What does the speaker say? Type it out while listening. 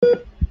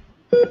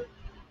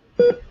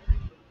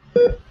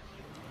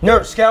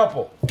Nurse,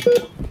 scalpel.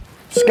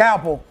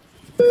 Scalpel.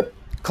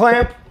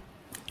 Clamp.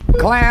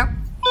 Clamp.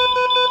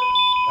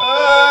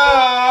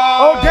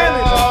 Oh, damn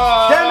it.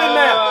 Damn it,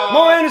 man.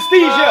 More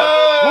anesthesia.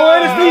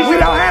 More anesthesia. We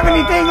don't have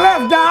anything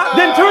left, Doc.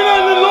 Then turn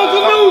on the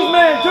local news,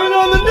 man. Turn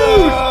on the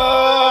news.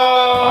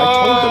 I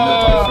told them that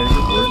my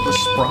favorite word was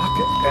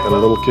sprocket. And a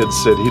little kid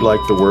said he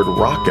liked the word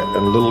rocket. And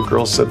a little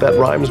girl said that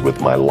rhymes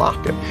with my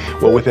locket.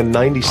 Well, within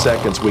 90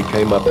 seconds, we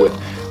came up with,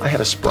 I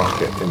had a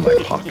sprocket in my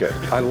pocket.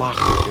 I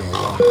locked it in a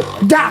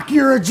rocket. Doc,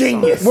 you're a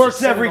genius.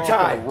 Works every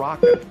time.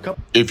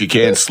 If you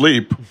can't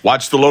sleep,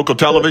 watch the local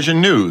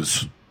television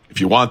news. If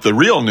you want the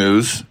real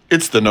news,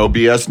 it's the No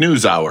BS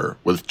News Hour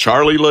with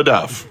Charlie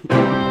LaDuff.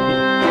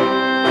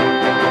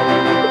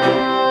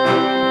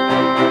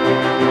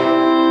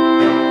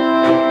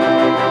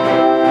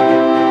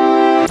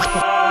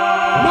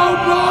 No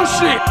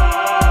bullshit.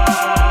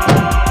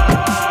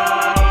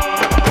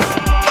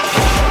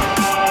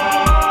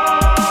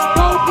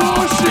 No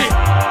bullshit.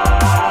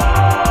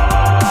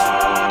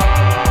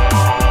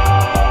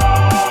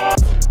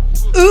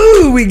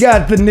 Ooh, we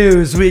got the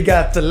news. We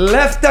got the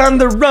left on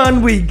the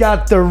run. We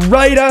got the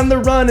right on the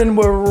run. And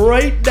we're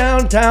right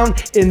downtown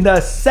in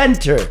the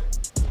center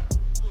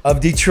of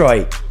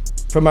Detroit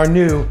from our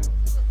new,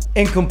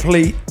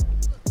 incomplete,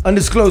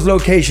 undisclosed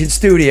location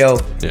studio.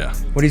 Yeah.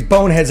 Where these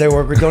boneheads I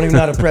work with don't even know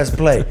how to press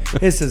play.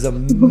 This is a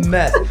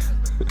mess.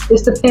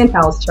 It's the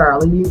penthouse,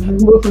 Charlie. You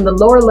moved from the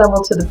lower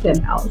level to the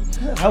penthouse.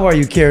 How are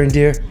you, Karen,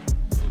 dear?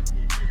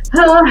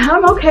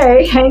 I'm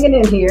okay, hanging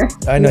in here.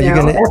 I know you're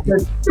gonna. After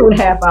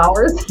 2.5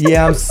 hours.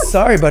 Yeah, I'm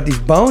sorry about these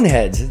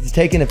boneheads. It's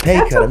taking a pay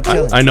cut. I'm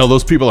telling you. I know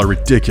those people are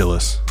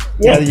ridiculous.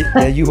 Yeah,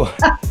 you are.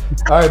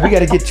 All right, we got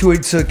to get to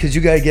it, because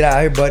you got to get out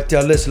of here. But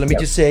listen, let me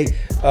just say,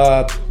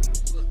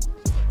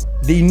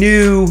 the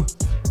new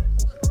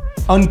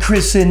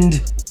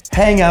unchristened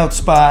hangout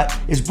spot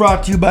is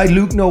brought to you by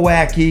Luke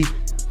Nowacki,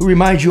 who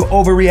reminds you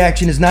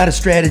overreaction is not a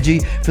strategy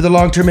for the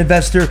long-term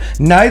investor.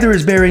 Neither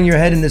is burying your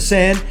head in the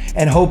sand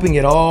and hoping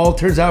it all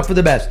turns out for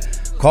the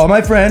best. Call my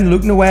friend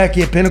Luke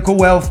Nowacki at Pinnacle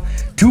Wealth,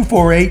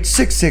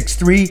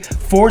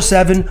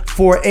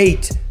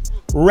 248-663-4748.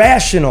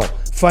 Rational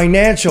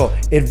financial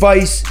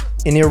advice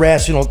in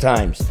irrational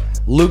times.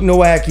 Luke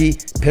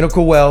Nowacki,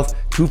 Pinnacle Wealth,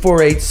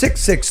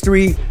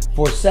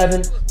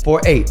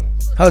 248-663-4748.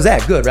 How's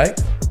that? Good,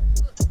 right?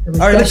 All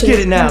right, let's get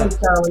it now.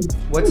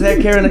 What's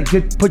that, Karen?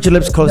 Put your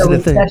lips close to the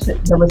thing.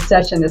 The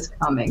recession is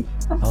coming.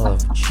 Oh,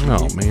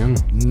 Oh, man.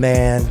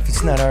 man, if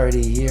it's not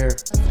already here.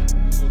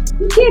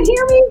 You can't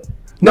hear me?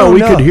 No, we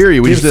could hear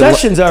you. We The just didn't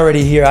recession's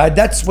already here.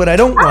 That's what I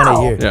don't want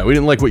to hear. Yeah, we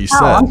didn't like what you Oh,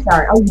 said. I'm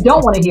sorry. Oh, you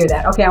don't want to hear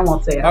that. Okay, I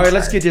won't say it. All right,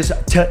 let's get this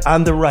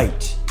on the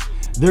right.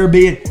 There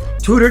being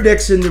Tudor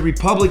Dixon, the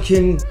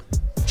Republican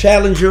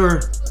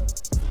challenger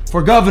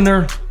for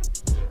governor,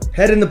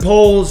 head in the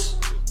polls,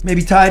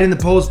 maybe tied in the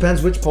polls,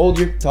 depends which poll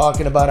you're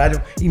talking about. I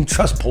don't even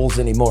trust polls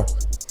anymore.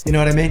 You know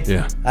what I mean?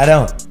 Yeah. I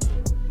don't.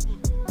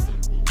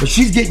 But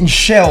she's getting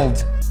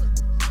shelled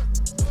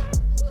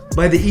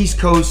by the East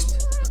Coast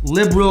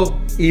liberal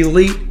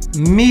elite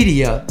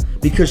media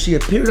because she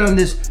appeared on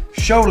this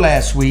show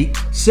last week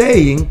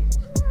saying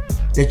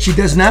that she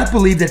does not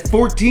believe that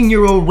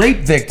 14-year-old rape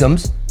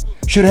victims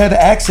should have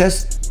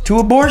access to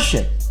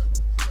abortion.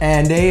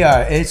 And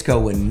it's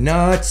going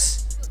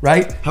nuts,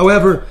 right?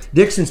 However,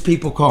 Dixon's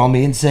people call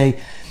me and say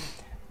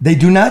they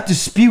do not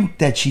dispute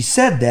that she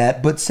said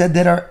that, but said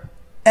that our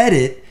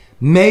edit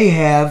may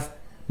have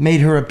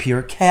made her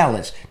appear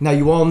callous. Now,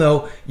 you all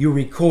know you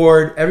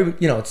record,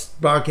 it's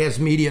broadcast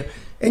media,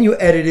 and you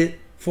edit it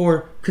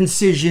for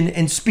concision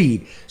and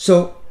speed.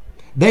 So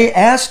they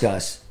asked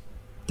us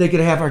if they could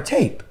have our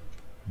tape.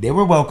 They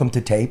were welcome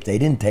to tape. They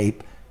didn't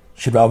tape.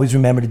 Should always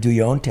remember to do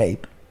your own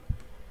tape.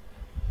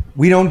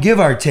 We don't give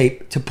our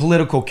tape to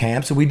political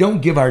camps, and we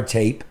don't give our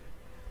tape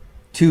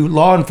to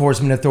law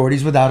enforcement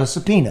authorities without a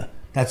subpoena.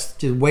 That's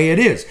the way it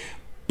is.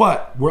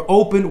 But we're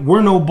open.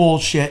 We're no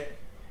bullshit.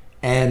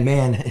 And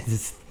man,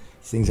 this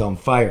thing's on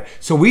fire.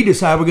 So we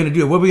decide we're going to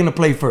do it. What are we going to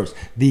play first?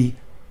 The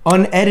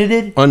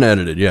unedited?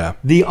 Unedited, yeah.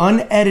 The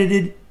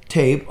unedited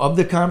tape of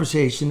the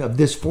conversation of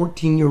this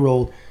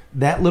 14-year-old,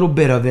 that little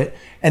bit of it.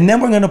 And then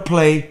we're going to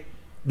play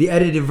the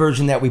edited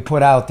version that we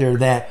put out there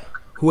that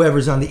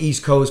whoever's on the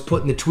East Coast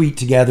putting the tweet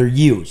together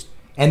used.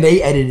 And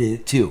they edited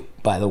it too,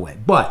 by the way.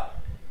 But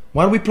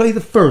why don't we play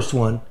the first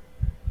one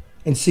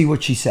and see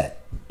what she said?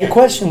 The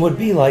question would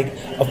be like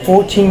a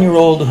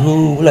 14-year-old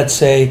who, let's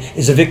say,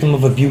 is a victim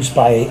of abuse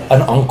by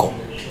an uncle.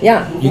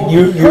 Yeah.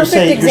 You're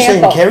saying,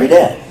 carry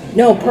that.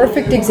 No,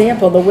 perfect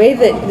example. The way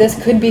that this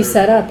could be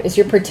set up is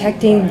you're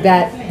protecting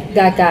that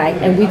guy,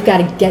 and we've got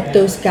to get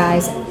those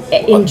guys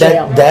in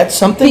jail. That's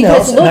something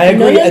because, else, look, and I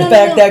agree. No, in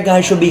fact, that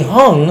guy should be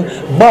hung,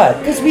 but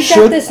because we've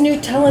got this new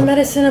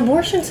telemedicine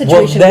abortion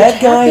situation, well, that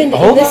which guy, happened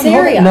in this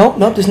area. No,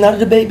 there's not a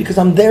debate because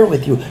I'm there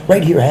with you,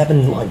 right here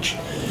having lunch.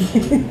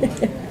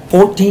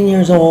 14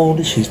 years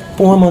old, she's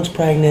 4 months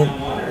pregnant.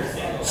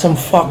 Some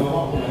fuck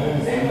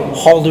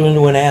hauled her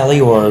into an alley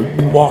or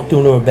walked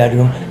into her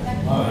bedroom.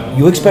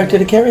 You expect her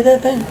to carry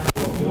that thing?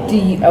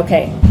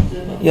 Okay.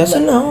 Yes or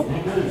no?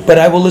 But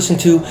I will listen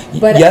to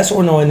But- yes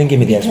or no, and then give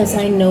me the Because I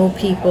explanation. know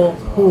people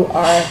who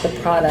are the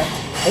product.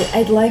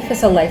 Life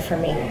is a life for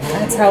me.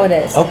 That's how it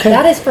is. Okay.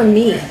 That is for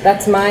me.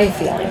 That's my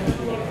feeling.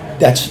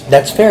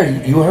 That's fair.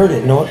 You heard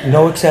it.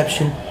 No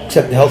exception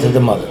except the health of the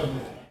mother.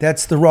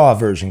 That's the raw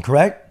version,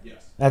 correct? Yes.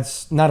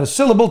 That's not a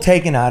syllable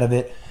taken out of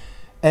it.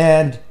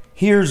 And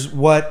here's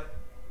what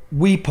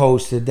we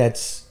posted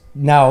that's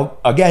now,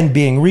 again,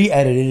 being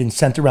re-edited and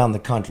sent around the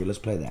country. Let's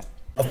play that.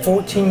 A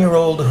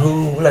 14-year-old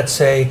who, let's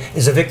say,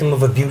 is a victim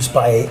of abuse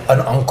by an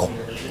uncle.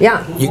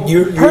 Yeah.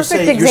 You're Perfect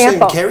saying,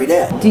 example. Carrie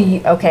that. Do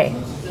you, okay.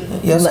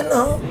 Yes or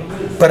no?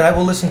 But I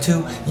will listen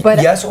to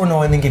But- yes or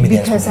no, and then give me the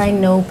Because I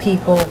explanation. know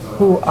people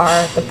who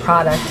are the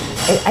product.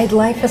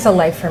 Life is a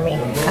life for me.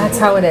 That's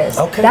how it is.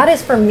 Okay. That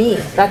is for me.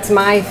 That's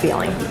my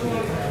feeling.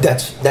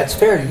 That's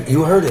fair.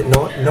 You heard it.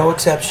 No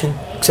exception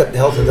except the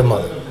health of the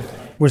mother.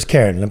 Where's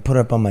Karen? Let me put it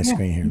up on my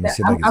screen here. Let me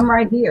see if I can I'm see.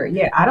 right here.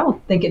 Yeah, I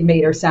don't think it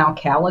made her sound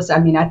callous. I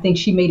mean, I think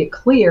she made it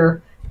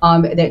clear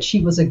that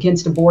she was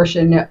against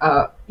abortion,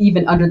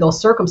 even under those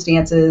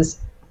circumstances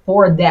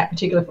for that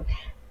particular.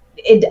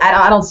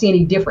 I don't see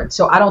any difference.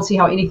 So I don't see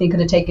how anything could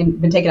have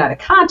been taken out of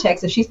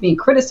context. If she's being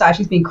criticized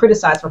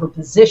for her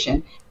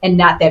position and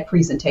not that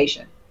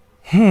presentation.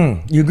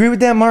 You agree with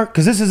that, Mark?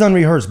 Because this is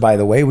unrehearsed, by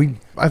the way.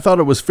 I thought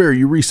it was fair.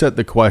 You reset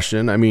the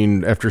question. I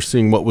mean, after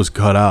seeing what was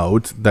cut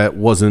out, that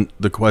wasn't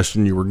the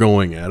question you were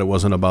going at. It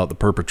wasn't about the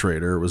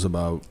perpetrator. It was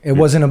about... It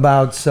wasn't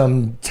about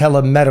some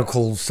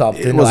telemedical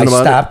something. It wasn't I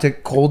about stopped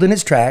it cold in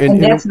its track.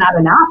 And that's not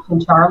an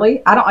option,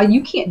 Charlie.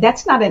 You can't,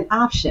 that's not an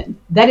option.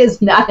 That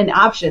is not an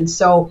option.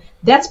 So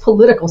that's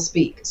political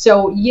speak.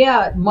 So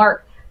yeah,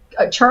 Mark,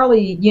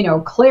 Charlie,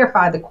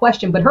 clarified the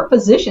question, but her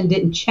position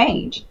didn't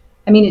change.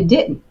 I mean, it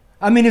didn't.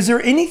 I mean, is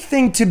there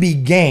anything to be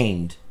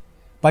gained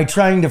by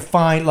trying to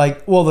find,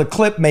 the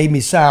clip made me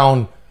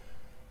sound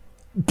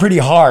pretty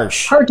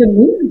harsh. Her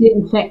demeanor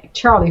didn't change,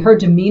 Charlie. Her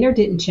demeanor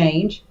didn't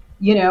change.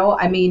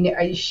 I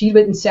mean, she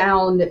wouldn't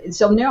sound,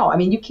 so no, I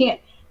mean, you can't,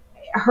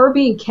 her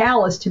being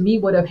callous to me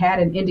would have had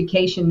an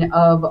indication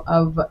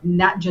of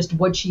not just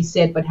what she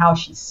said, but how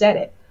she said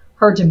it.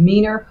 Her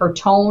demeanor, her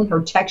tone,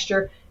 her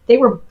texture, they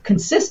were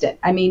consistent.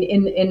 I mean,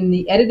 in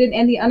the edited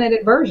and the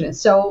unedited version.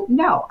 So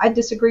no, I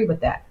disagree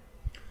with that.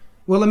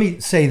 Well, let me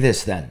say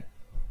this then.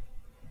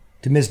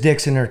 To Miss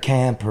Dixon, her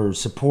camp, her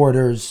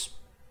supporters,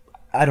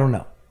 I don't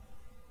know.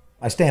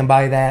 I stand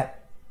by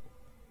that.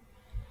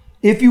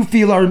 If you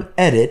feel our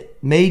edit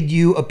made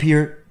you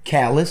appear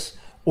callous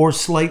or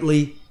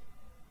slightly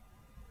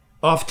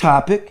off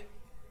topic,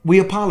 we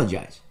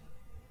apologize.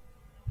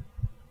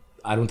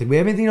 I don't think we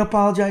have anything to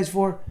apologize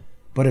for,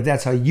 but if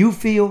that's how you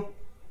feel,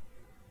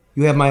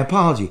 you have my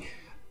apology.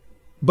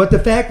 But the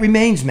fact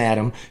remains,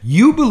 madam,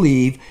 you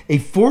believe a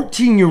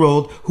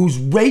 14-year-old who's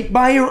raped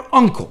by her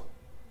uncle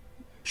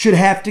should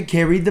have to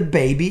carry the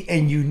baby,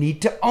 and you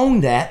need to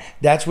own that.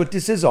 That's what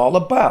this is all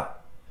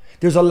about.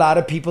 There's a lot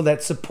of people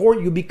that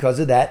support you because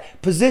of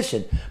that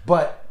position.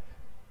 But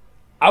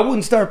I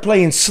wouldn't start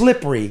playing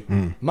slippery.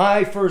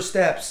 My first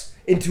steps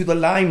into the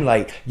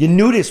limelight. You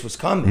knew this was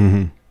coming.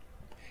 Mm-hmm.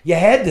 You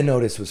had to know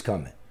this was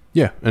coming.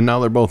 Yeah, and now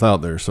they're both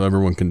out there, so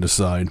everyone can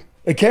decide.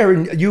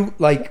 Karen, you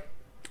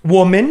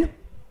woman,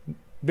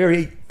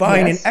 very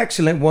fine Yes. and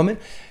excellent woman,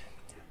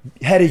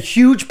 had a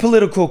huge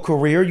political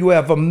career. You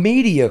have a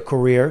media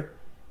career.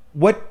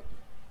 What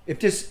if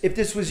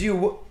this was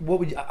you?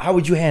 How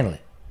would you handle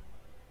it?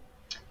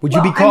 Would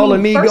you Well, be calling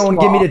I mean, me, first going,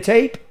 of give me all- the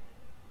tape?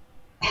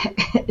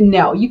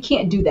 No, you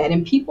can't do that.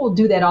 And people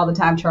do that all the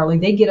time, Charlie.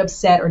 They get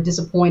upset or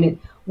disappointed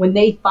when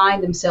they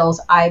find themselves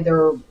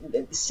either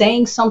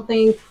saying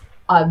something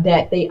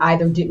that they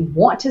either didn't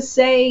want to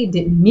say,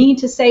 didn't mean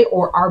to say,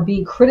 or are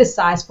being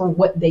criticized for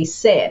what they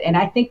said. And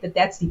I think that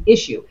that's the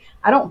issue.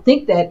 I don't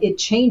think that it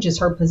changes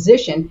her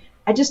position.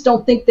 I just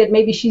don't think that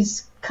maybe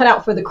she's cut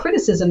out for the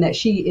criticism that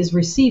she is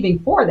receiving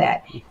for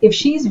that. If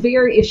she's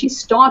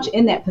staunch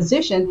in that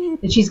position,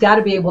 then she's got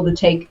to be able to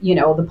take,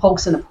 the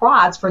pokes and the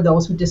prods for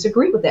those who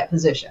disagree with that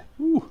position,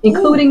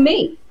 including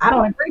me. I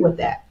don't agree with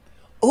that.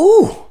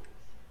 Ooh,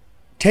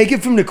 take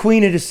it from the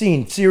queen of the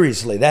scene.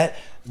 Seriously, that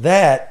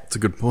That's a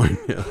good point.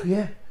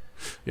 yeah,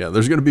 Yeah,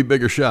 there's going to be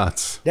bigger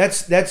shots.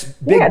 that's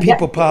big Yeah,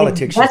 people that-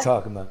 politics you're that's-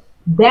 talking about.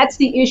 That's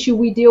the issue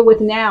we deal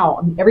with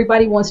now.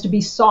 Everybody wants to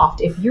be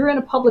soft. If you're in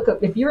a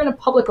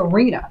public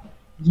arena,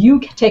 you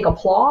take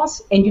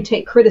applause and you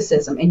take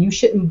criticism, and you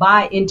shouldn't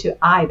buy into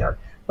either.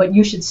 But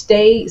you should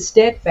stay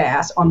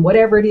steadfast on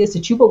whatever it is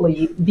that you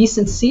believe, be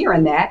sincere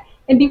in that,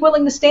 and be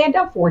willing to stand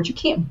up for it. You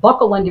can't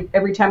buckle under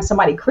every time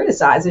somebody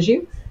criticizes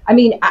you. I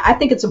mean, I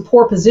think it's a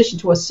poor position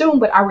to assume,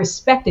 but I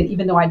respect it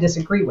even though I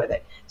disagree with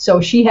it. So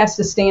she has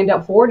to stand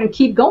up for it and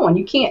keep going.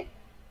 You can't.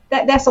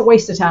 That's a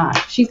waste of time.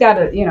 She's got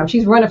to,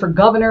 she's running for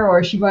governor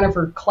or she's running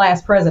for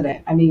class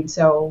president. I mean,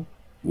 so.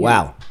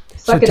 Wow.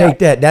 So Suck it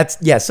take up.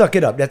 that. Suck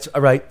it up. That's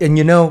all right. And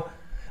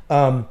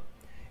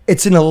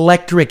it's an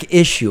electric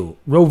issue.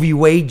 Roe v.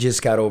 Wade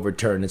just got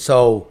overturned. And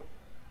so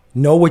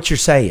know what you're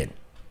saying.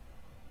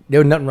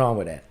 There's nothing wrong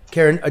with that.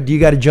 Karen, do you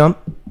got to jump?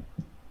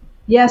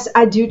 Yes,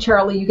 I do,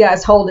 Charlie. You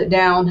guys hold it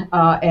down,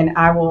 and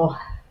I will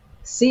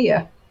See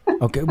ya.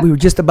 Okay, we were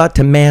just about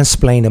to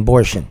mansplain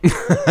abortion.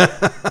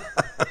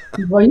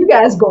 Well, you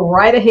guys go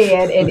right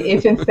ahead, and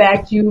if in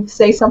fact you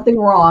say something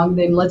wrong,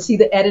 then let's see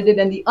the edited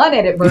and the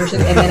unedited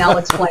version, and then I'll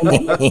explain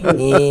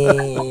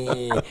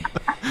it.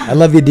 I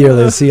love you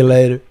dearly. See you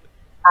later.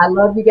 I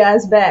love you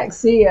guys back.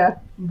 See ya.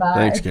 Bye.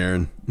 Thanks,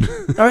 Karen.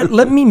 All right,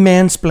 let me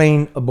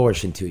mansplain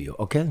abortion to you,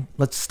 okay?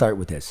 Let's start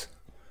with this.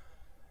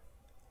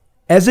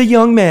 As a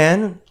young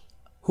man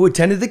who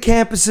attended the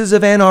campuses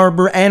of Ann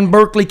Arbor and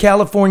Berkeley,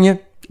 California,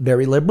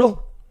 very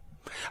liberal,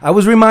 I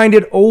was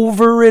reminded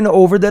over and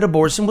over that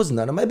abortion was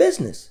none of my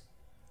business.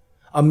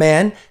 A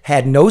man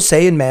had no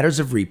say in matters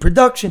of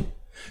reproduction.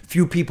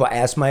 Few people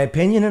asked my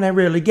opinion, and I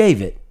rarely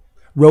gave it.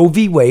 Roe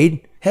v.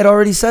 Wade had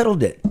already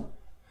settled it.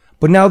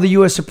 But now the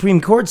U.S.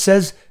 Supreme Court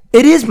says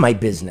it is my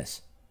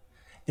business.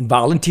 And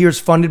volunteers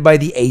funded by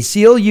the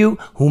ACLU,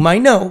 whom I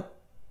know,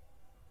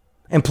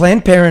 and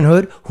Planned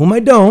Parenthood, whom I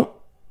don't,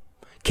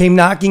 came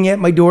knocking at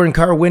my door and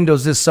car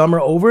windows this summer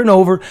over and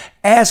over,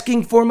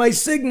 asking for my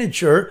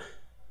signature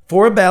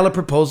for a ballot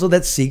proposal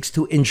that seeks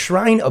to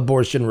enshrine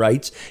abortion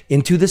rights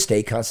into the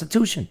state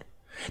constitution.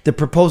 The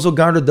proposal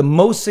garnered the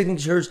most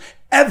signatures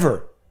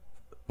ever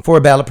for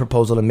a ballot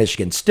proposal in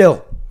Michigan.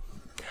 Still,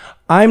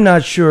 I'm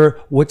not sure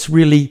what's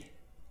really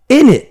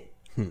in it.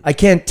 I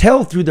can't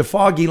tell through the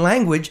foggy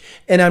language,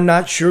 and I'm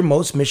not sure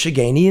most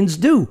Michiganians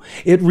do.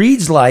 It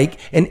reads like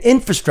an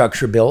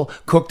infrastructure bill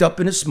cooked up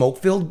in a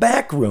smoke-filled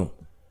back room.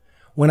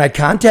 When I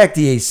contact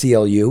the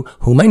ACLU,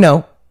 whom I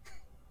know,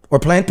 or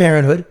Planned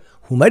Parenthood,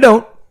 whom I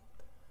don't,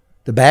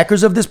 the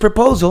backers of this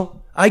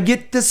proposal, I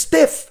get the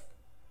stiff.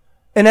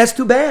 And that's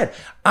too bad.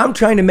 I'm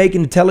trying to make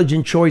an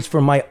intelligent choice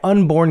for my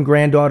unborn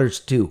granddaughters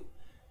too.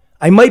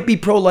 I might be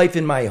pro-life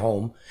in my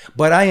home,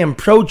 but I am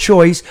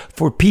pro-choice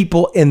for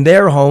people in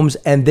their homes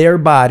and their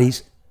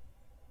bodies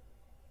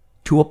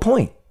to a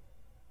point.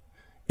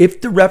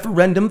 If the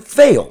referendum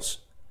fails,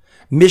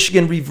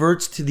 Michigan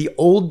reverts to the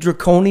old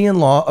draconian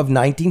law of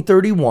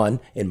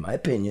 1931, in my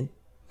opinion,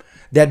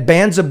 that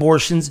bans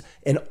abortions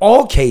in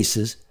all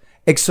cases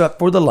except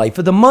for the life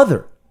of the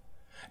mother.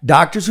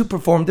 Doctors who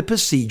performed the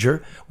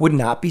procedure would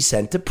not be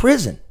sent to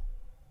prison.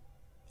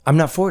 I'm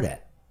not for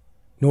that,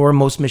 nor are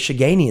most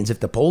Michiganians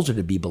if the polls are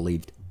to be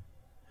believed.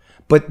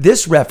 But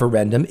this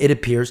referendum, it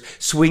appears,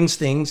 swings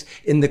things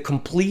in the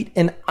complete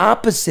and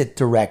opposite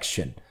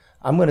direction.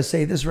 I'm going to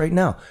say this right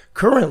now.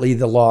 Currently,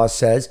 the law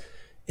says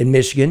in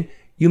Michigan,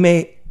 you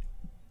may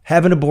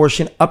have an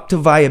abortion up to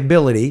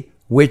viability,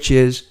 which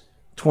is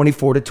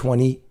 24 to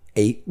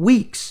 28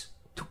 weeks.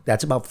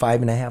 That's about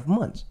 5.5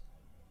 months.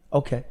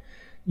 Okay.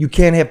 You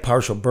can't have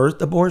partial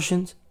birth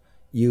abortions.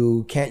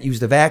 You can't use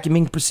the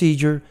vacuuming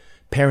procedure.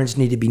 Parents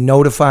need to be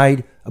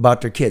notified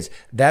about their kids.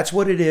 That's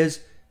what it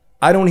is.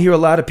 I don't hear a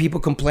lot of people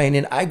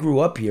complaining. I grew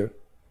up here.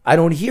 I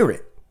don't hear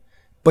it.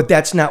 But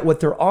that's not what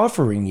they're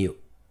offering you.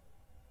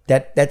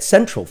 That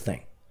central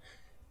thing.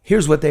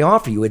 Here's what they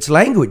offer you. Its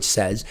language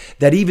says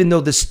that even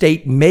though the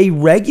state may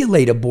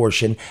regulate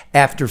abortion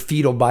after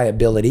fetal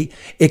viability,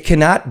 it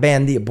cannot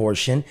ban the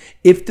abortion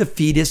if the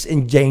fetus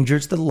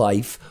endangers the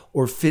life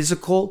or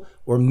physical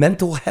or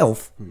mental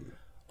health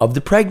of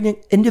the pregnant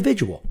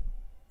individual.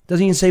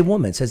 Doesn't even say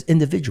woman, it says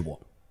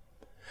individual.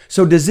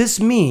 So does this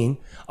mean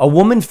a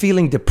woman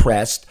feeling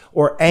depressed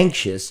or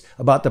anxious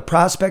about the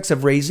prospects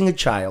of raising a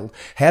child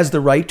has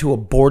the right to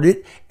abort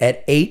it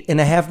at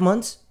 8.5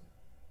 months?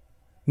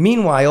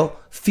 Meanwhile,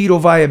 fetal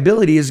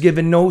viability is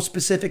given no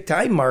specific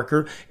time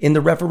marker in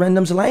the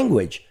referendum's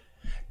language.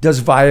 Does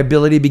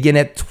viability begin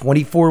at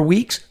 24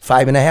 weeks,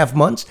 5.5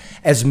 months,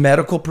 as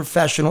medical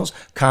professionals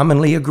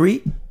commonly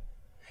agree?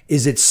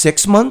 Is it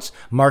 6 months,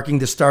 marking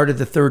the start of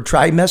the third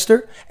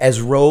trimester,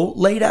 as Roe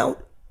laid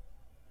out?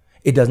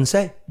 It doesn't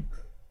say.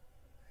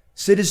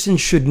 Citizens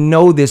should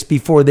know this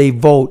before they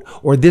vote,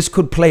 or this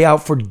could play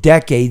out for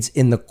decades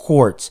in the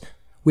courts.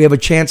 We have a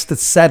chance to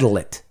settle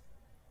it.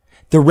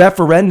 The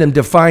referendum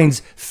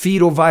defines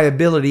fetal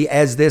viability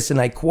as this, and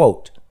I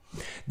quote,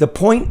 "The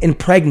point in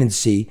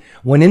pregnancy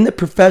when in the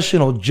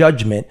professional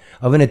judgment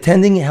of an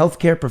attending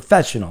healthcare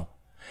professional,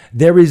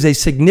 there is a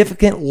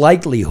significant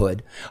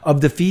likelihood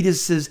of the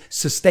fetus's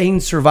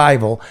sustained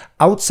survival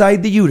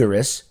outside the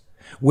uterus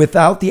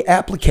without the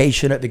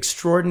application of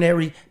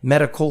extraordinary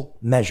medical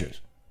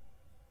measures."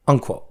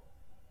 Unquote.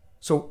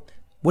 So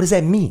what does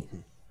that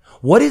mean?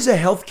 What is a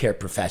healthcare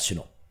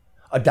professional?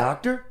 A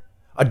doctor?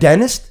 A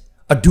dentist?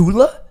 A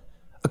doula?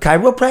 A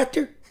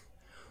chiropractor?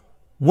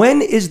 When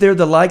is there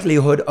the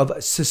likelihood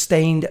of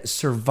sustained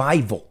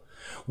survival?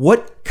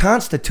 What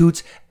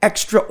constitutes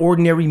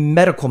extraordinary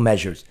medical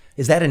measures?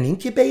 Is that an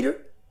incubator?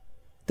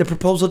 The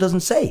proposal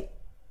doesn't say.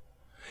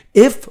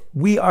 If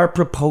we are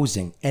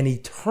proposing an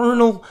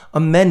eternal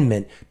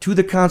amendment to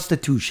the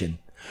Constitution,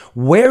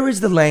 where is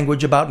the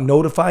language about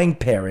notifying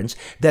parents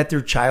that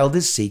their child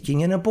is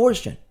seeking an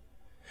abortion?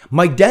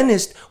 My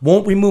dentist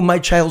won't remove my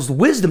child's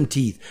wisdom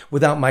teeth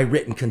without my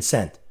written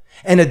consent.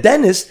 And a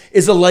dentist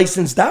is a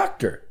licensed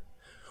doctor.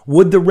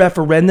 Would the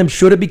referendum,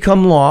 should it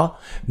become law,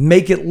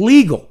 make it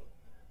legal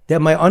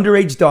that my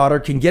underage daughter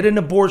can get an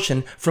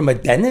abortion from a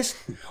dentist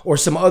or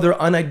some other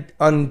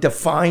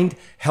undefined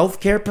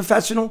healthcare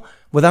professional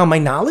without my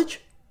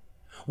knowledge?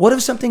 What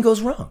if something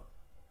goes wrong?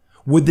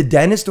 Would the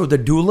dentist or the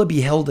doula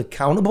be held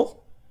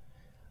accountable?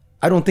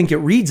 I don't think it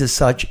reads as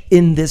such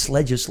in this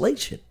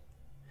legislation.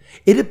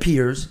 It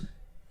appears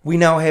we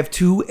now have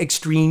two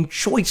extreme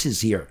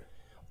choices here.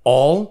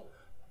 All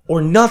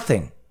or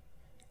nothing.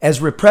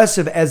 As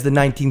repressive as the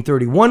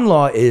 1931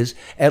 law is,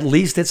 at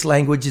least its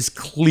language is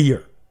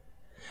clear.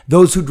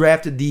 Those who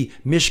drafted the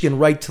Michigan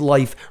Right to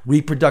Life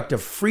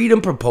Reproductive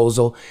Freedom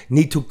proposal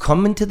need to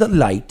come into the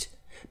light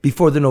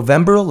before the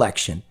November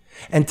election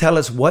and tell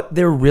us what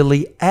they're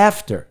really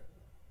after.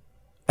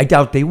 I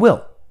doubt they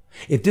will.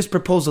 If this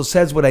proposal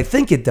says what I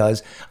think it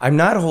does, I'm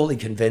not wholly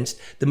convinced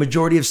the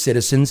majority of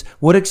citizens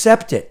would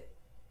accept it.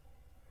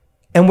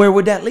 And where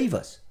would that leave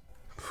us?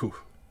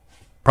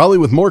 Probably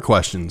with more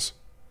questions.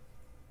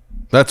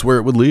 That's where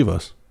it would leave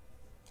us.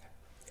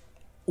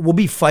 We'll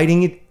be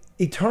fighting it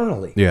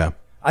eternally. Yeah.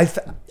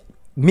 The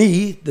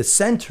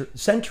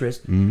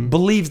centrist,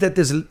 believes that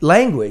this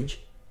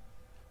language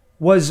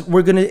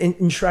we're going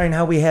to enshrine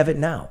how we have it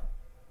now.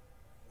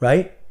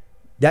 Right?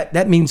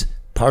 That means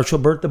partial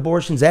birth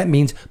abortions. That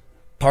means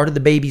part of the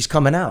baby's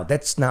coming out.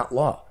 That's not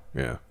law.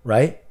 Yeah.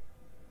 Right?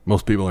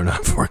 Most people are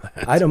not for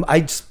that.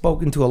 I've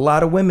spoken to a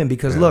lot of women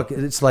because look,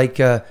 it's like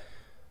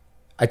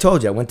I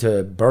told you, I went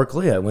to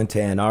Berkeley, I went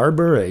to Ann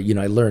Arbor.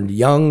 I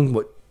learned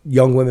what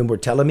young women were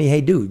telling me. Hey,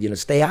 dude,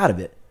 stay out of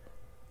it.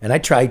 And I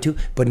tried to,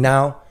 but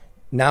now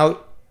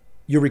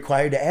you're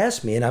required to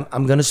ask me, and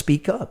I'm going to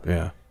speak up.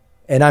 Yeah.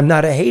 And I'm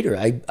not a hater.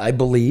 I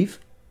believe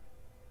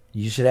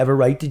you should have a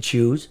right to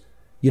choose.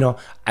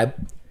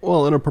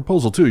 Well, in a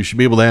proposal too, you should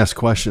be able to ask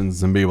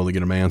questions and be able to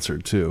get them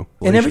answered too.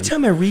 And every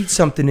time I read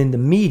something in the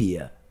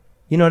media,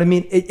 you know what I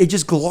mean? It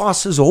just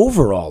glosses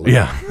over all of it.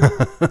 Yeah.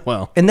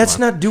 Well, and that's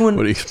not doing.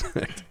 What do you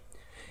expect?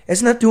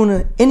 It's not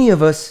doing any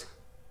of us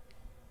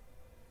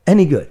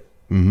any good.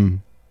 Mm-hmm.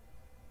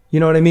 You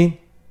know what I mean?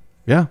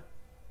 Yeah.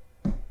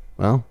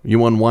 Well,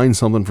 you unwind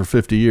something for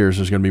 50 years,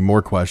 there's going to be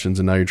more questions,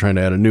 and now you're trying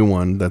to add a new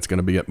one that's going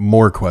to be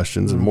more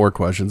questions and more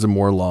questions and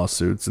more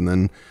lawsuits, and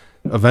then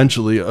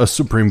eventually a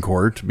Supreme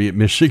Court, be it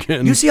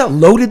Michigan. You see how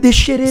loaded this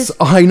shit is?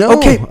 I know.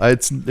 Okay,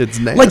 it's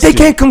nasty. Like they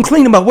can't come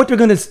clean about what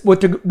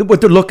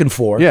they're looking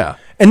for. Yeah.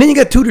 And then you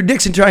got Tudor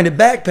Dixon trying to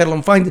backpedal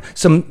and find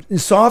some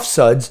soft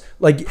suds.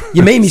 Like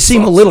you made me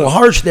seem a little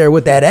harsh there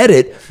with that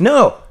edit.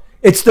 No.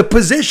 It's the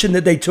position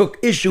that they took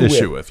issue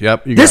with.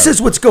 Yep. This is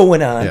what's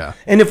going on. Yeah.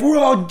 And if we're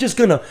all just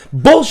going to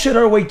bullshit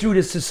our way through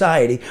this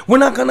society, we're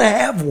not going to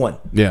have one.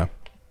 Yeah.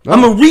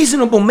 I'm a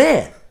reasonable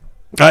man.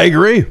 I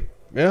agree.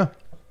 Yeah.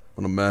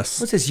 What a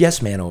mess. What's this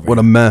yes man over What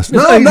a here? mess.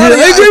 No, I'm not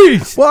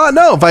agree. Well,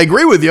 no, if I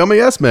agree with you, I'm a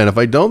yes man. If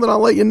I don't, then I'll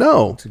let you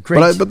know.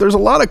 Great. But there's a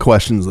lot of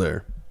questions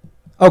there.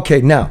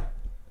 Okay, now,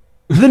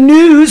 the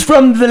news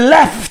from the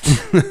left.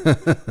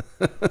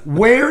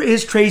 Where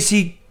is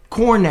Tracy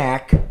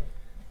Kornak,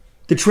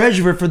 the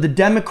treasurer for the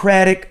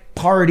Democratic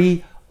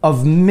Party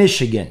of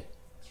Michigan?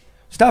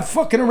 Stop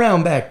fucking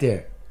around back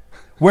there.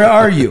 Where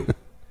are you?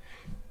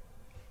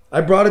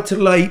 I brought it to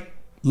light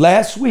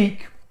last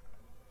week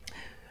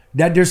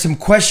that there's some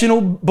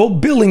questionable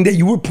billing that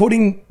you were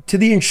putting to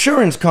the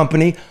insurance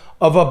company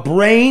of a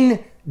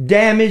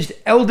brain-damaged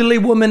elderly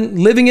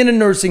woman living in a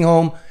nursing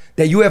home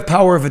that you have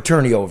power of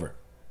attorney over.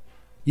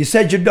 You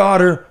said your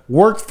daughter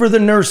worked for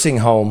the nursing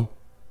home.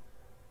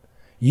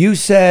 You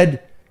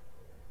said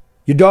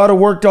your daughter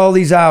worked all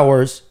these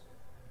hours.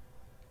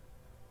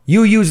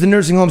 You used the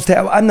nursing home's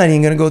I'm not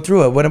even going to go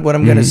through it. What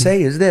I'm going to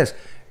say is this.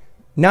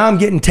 Now I'm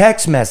getting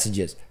text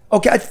messages.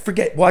 Okay, I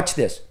forget. Watch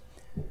this.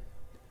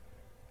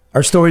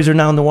 Our stories are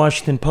now in the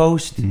Washington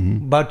Post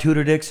about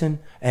Tudor Dixon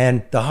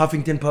and the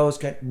Huffington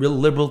Post, real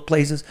liberal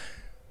places.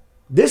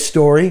 This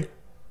story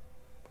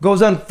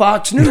goes on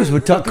Fox News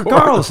with Tucker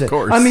Carlson. Of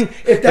course. I mean,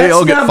 if that's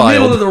not filed.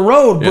 middle of the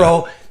road,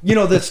 bro,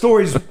 the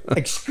stories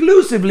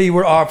exclusively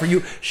were offered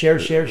you. Share.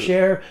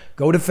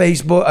 Go to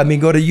Facebook.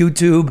 Go to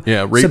YouTube.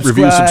 Yeah, rate,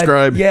 review,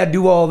 subscribe. Yeah,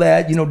 do all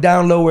that.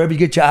 Download wherever you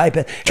get your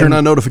iPad. Turn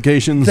on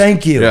notifications.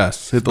 Thank you.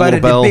 Yes, hit the little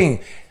bell.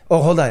 Bing.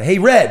 Oh, hold on. Hey,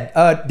 Red,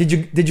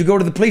 did you go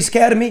to the police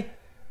academy?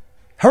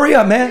 Hurry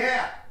up, man.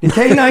 Yeah. The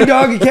K9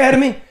 Dog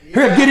Academy?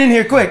 Hurry up, get in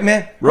here quick,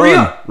 man. Hurry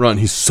up. Run.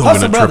 He's so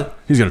Hustle, going to trip. brother.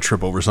 He's going to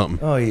trip over something.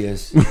 Oh, he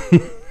is.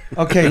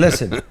 Okay,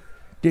 listen.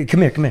 Dude,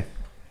 come here.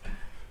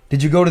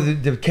 Did you go to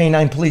the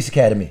K9 Police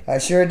Academy? I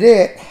sure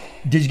did.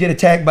 Did you get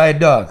attacked by a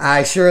dog?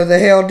 I sure the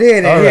hell did.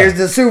 And All right. here's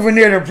the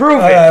souvenir to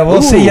prove All it. right,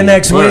 we'll see you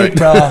next all week, right.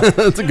 bro.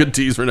 That's a good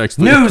tease for next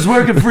week. News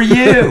working for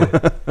you.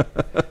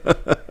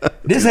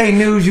 This ain't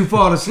news you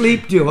fall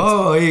asleep to.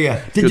 Oh,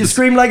 yeah. Did you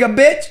scream like a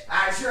bitch?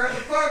 I sure the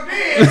fuck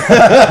did.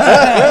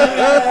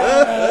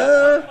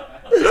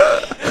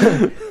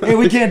 Hey,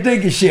 we can't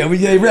think of shit.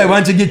 Hey, Red, why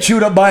don't you get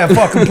chewed up by a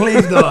fucking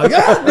police dog?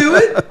 I'll do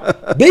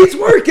it. Beats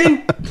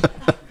working.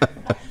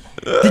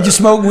 Did you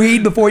smoke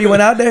weed before you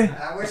went out there?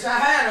 I wish I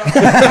had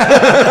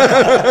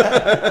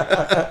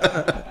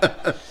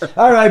them.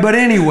 All right, but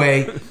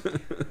anyway,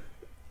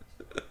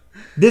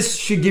 this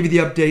should give you the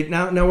update.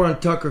 Now we're on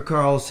Tucker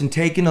Carlson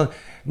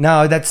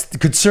now that's the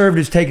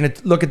conservatives taking a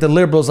look at the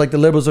liberals like the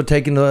liberals are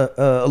taking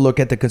a look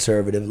at the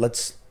conservative.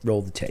 Let's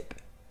roll the tape.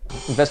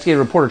 Investigative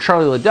reporter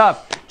Charlie LaDuff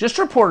just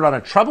reported on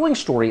a troubling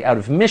story out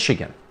of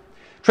Michigan.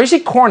 Tracy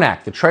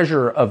Kornak, the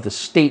treasurer of the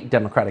state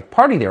Democratic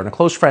Party there and a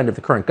close friend of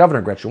the current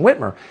governor, Gretchen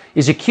Whitmer,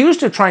 is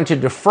accused of trying to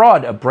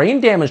defraud a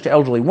brain-damaged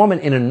elderly woman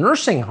in a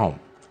nursing home.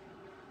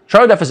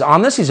 Charlie Duff is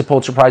on this. He's a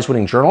Pulitzer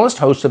Prize-winning journalist,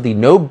 host of the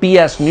No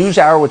BS News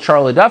Hour with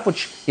Charlie Duff,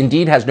 which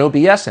indeed has no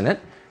BS in it.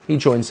 He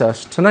joins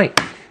us tonight.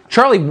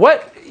 Charlie,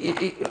 what,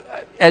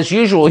 as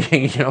usual,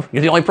 you're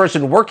the only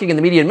person working in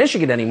the media in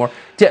Michigan anymore.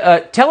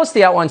 Tell us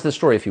the outlines of the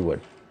story, if you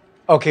would.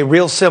 Okay,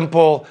 real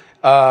simple.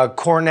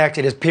 Kornak,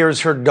 it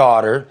appears her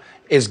daughter,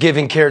 is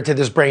giving care to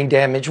this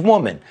brain-damaged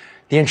woman.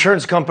 The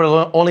insurance company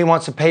only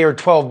wants to pay her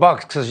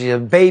 $12 because she's a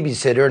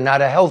babysitter,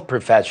 not a health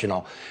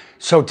professional.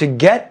 So to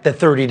get the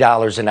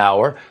 $30 an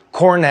hour,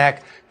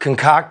 Kornak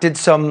concocted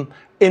some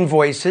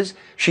invoices.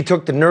 She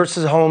took the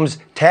nurse's home's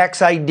tax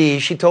ID.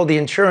 She told the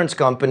insurance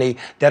company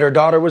that her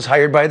daughter was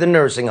hired by the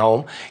nursing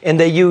home, and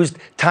they used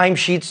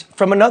timesheets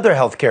from another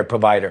healthcare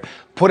provider.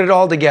 Put it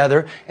all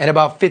together, and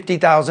about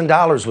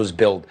 $50,000 was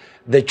billed.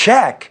 The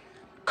check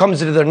comes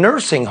to the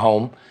nursing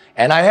home,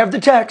 and I have the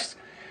text.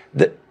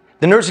 The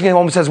nursing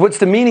home says, "What's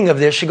the meaning of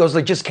this?" She goes,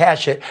 "Like, just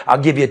cash it. I'll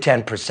give you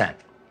 10%.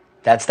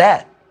 That's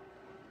that.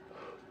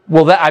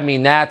 Well,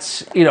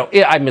 that's,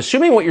 I'm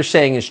assuming what you're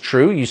saying is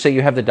true. You say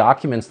you have the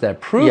documents that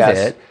prove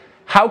it.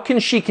 How can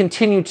she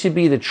continue to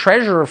be the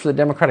treasurer for the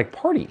Democratic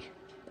Party?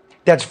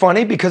 That's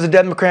funny because the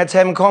Democrats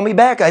haven't called me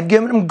back. I've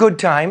given them good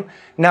time.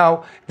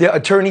 Now, the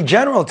Attorney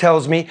General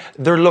tells me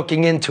they're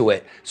looking into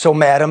it. So,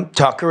 Madam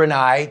Tucker and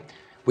I,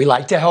 we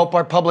like to help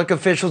our public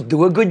officials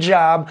do a good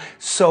job.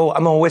 So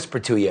I'm going to whisper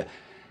to you.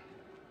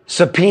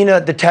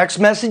 Subpoena the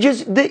text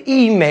messages, the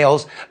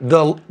emails,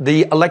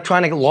 the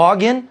electronic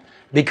login,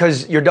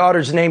 because your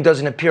daughter's name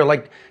doesn't appear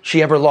like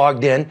she ever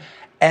logged in.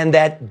 And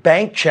that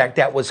bank check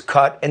that was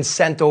cut and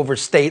sent over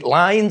state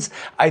lines,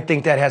 I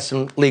think that has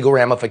some legal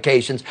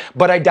ramifications.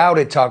 But I doubt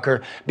it,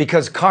 Tucker,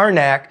 because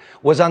Kornak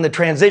was on the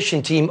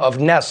transition team of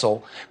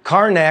Nessel.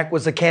 Kornak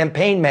was the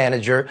campaign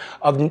manager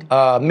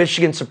of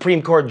Michigan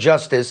Supreme Court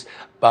Justice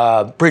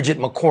Bridget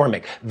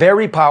McCormick.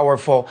 Very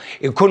powerful.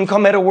 It couldn't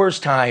come at a worse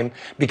time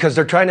because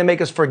they're trying to make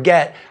us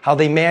forget how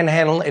they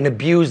manhandled and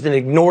abused and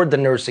ignored the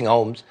nursing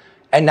homes.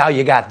 And now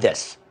you got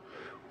this.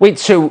 Wait,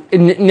 so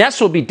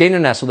Nessel would be Dana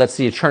Nessel, that's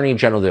the Attorney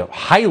General, the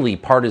highly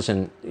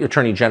partisan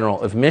Attorney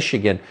General of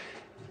Michigan.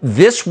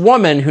 This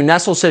woman who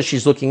Nessel says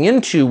she's looking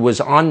into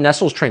was on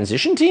Nessel's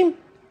transition team?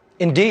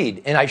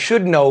 Indeed. And I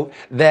should note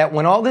that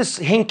when all this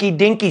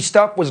hinky-dinky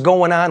stuff was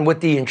going on with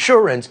the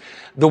insurance,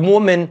 the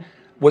woman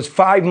was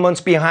 5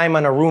 months behind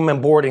on a room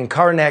and board, and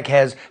Kornak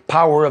has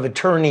power of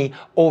attorney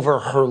over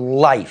her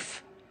life.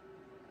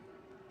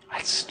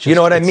 You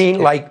know what I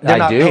mean? Like, they're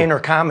not paying her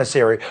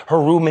commissary, her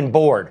room and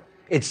board.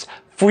 It's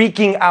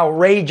freaking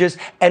outrageous,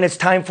 and it's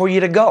time for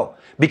you to go.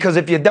 Because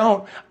if you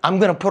don't, I'm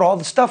going to put all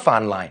the stuff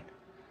online.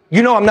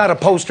 You know I'm not a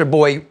poster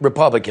boy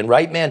Republican,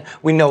 right, man?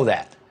 We know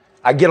that.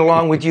 I get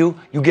along with you,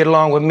 you get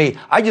along with me.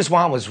 I just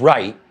want what's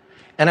right.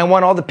 And I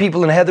want all the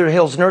people in Heather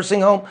Hills Nursing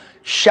Home,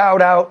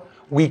 shout out,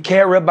 we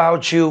care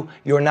about you,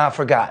 you're not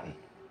forgotten.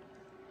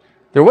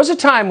 There was a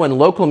time when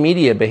local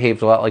media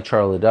behaved a lot like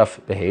Charlie Duff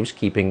behaves,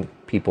 keeping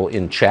people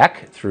in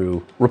check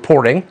through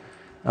reporting.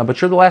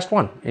 But you're the last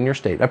one in your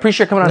state. I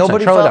appreciate you coming on.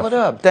 Nobody followed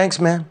up. Thanks,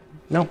 man.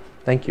 No,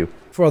 thank you.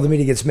 For all the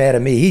media gets mad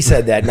at me, he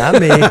said that, not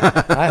me.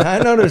 I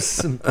know there's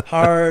some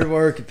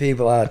hard-working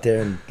people out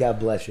there, and God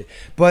bless you.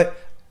 But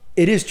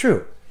it is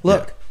true.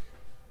 Look,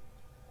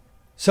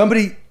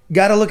 somebody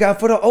got to look out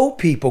for the old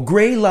people.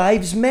 Gray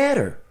lives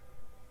matter.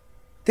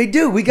 They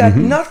do. We got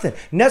nothing.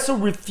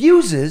 Nessel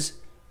refuses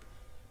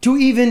to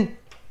even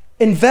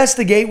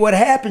investigate what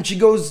happened. She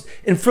goes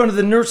in front of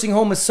the Nursing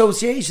Home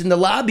Association, the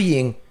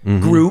lobbying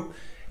group,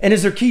 and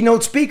is their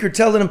keynote speaker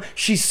telling them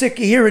she's sick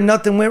of hearing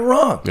nothing went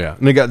wrong. Yeah,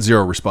 and they got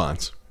zero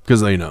response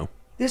because they know.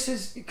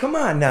 Come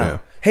on now. Yeah.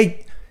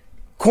 Hey,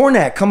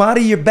 Kornak, come out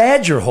of your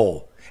badger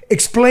hole.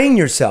 Explain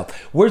yourself.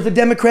 Where's the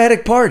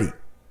Democratic Party?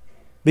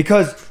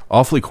 Because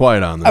awfully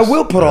quiet on this. I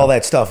will put all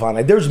that stuff on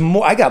it. There's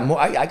more. I got more.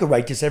 I could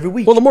write this every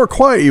week. Well, the more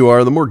quiet you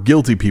are, the more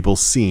guilty people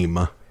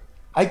seem.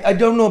 I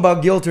don't know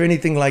about guilt or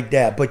anything like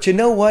that, but you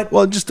know what?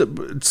 Well, just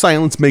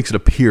silence makes it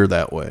appear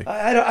that way.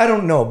 I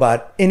don't know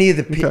about any of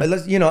the people.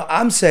 Okay. You know,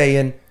 I'm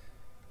saying,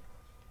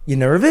 you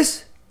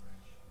nervous?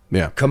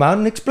 Yeah. Come out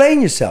and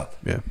explain yourself.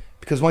 Yeah.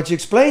 Because once you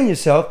explain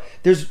yourself,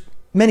 there's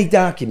many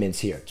documents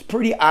here. It's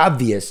pretty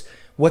obvious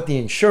what the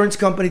insurance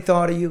company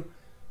thought of you,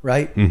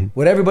 right?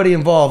 What everybody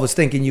involved was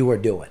thinking you were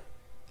doing.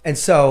 And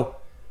so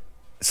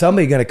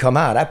somebody going to come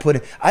out.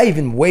 I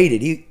even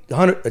waited.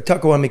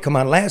 Tucker wanted me to come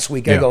on last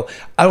week. I go,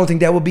 I don't think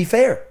that would be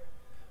fair.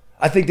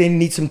 I think they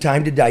need some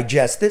time to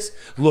digest this,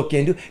 look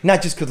into it.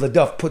 Not just because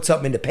LaDuff put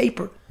something into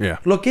paper. Yeah.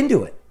 Look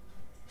into it.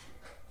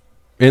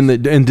 And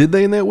did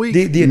they in that week?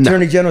 The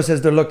Attorney General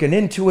says they're looking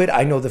into it.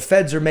 I know the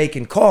feds are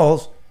making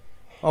calls.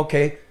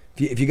 Okay,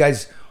 if you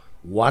guys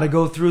want to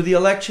go through the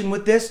election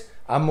with this,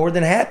 I'm more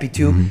than happy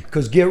to,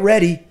 because get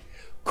ready.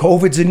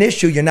 COVID's an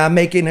issue. You're not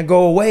making it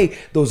go away.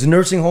 Those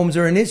nursing homes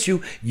are an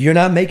issue. You're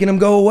not making them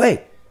go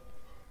away.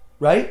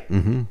 Right?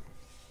 Mm-hmm.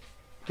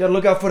 Got to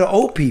look out for the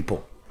old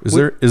people. Is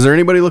there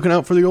anybody looking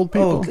out for the old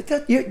people?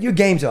 Your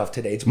game's off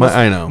today.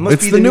 I know.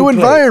 It's the new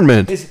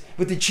environment.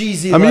 With the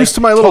cheesy I'm used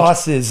to my little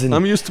tosses.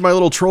 I'm used to my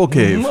little troll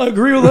cave. I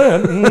agree with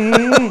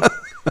that.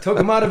 Took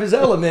him out of his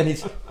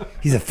element.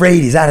 He's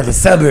afraid. He's out of the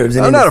suburbs.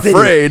 And I'm not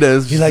afraid.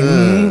 He's like,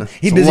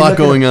 he's a lot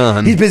going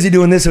on. He's busy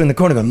doing this in the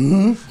corner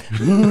going,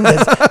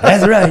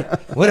 that's right.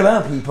 What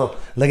about people?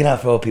 Looking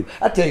out for old people.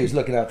 I tell you who's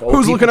looking out for old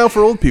people. Who's looking out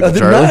for old people,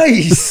 they're Charlie?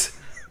 Nice.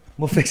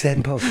 We'll fix that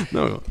in post.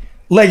 No.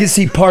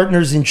 Legacy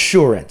Partners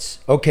Insurance.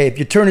 Okay, if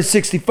you're turning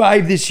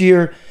 65 this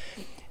year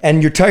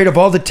and you're tired of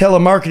all the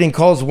telemarketing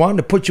calls wanting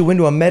to put you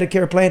into a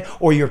Medicare plan,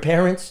 or your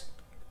parents,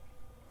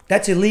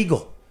 that's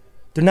illegal.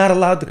 They're not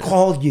allowed to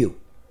call you.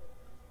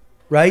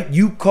 Right?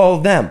 You call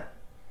them.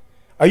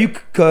 Are you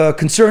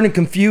concerned and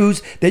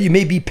confused that you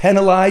may be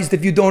penalized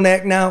if you don't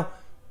act now?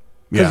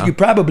 Because you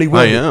probably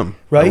will. I am.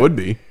 Right? I would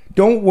be.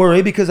 Don't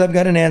worry, because I've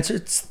got an answer.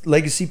 It's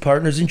Legacy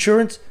Partners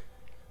Insurance.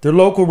 They're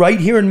local right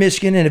here in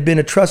Michigan and have been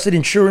a trusted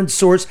insurance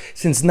source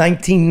since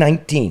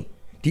 1919.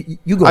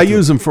 I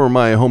use them for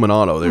my home and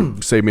auto.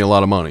 They save me a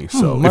lot of money.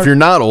 So if you're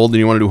not old and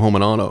you want to do home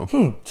and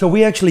auto. So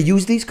we actually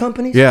use these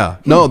companies? Yeah.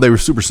 No, they were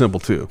super simple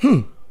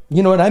too.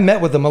 You know what? I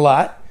met with them a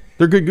lot.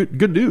 They're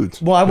good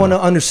dudes. Well, I want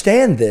to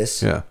understand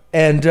this. Yeah.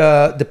 And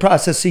the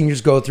process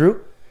seniors go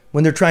through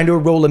when they're trying to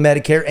enroll in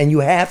Medicare, and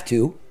you have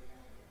to.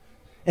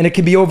 And it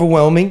can be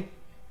overwhelming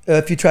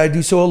if you try to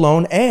do so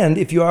alone. And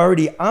if you're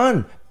already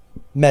on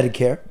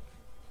Medicare,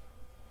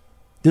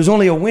 there's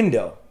only a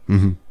window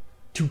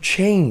to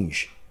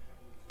change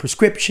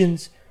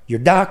prescriptions, your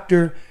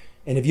doctor,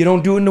 and if you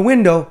don't do it in the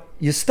window,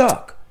 you're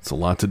stuck. It's a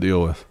lot to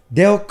deal with.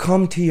 They'll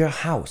come to your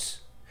house.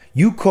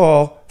 You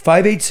call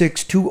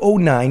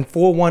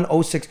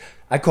 586-209-4106.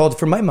 I called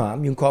for my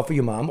mom. You can call for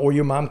your mom, or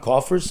your mom call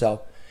for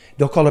herself.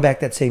 They'll call her back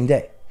that same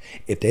day.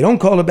 If they don't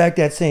call her back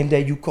that same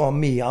day, you call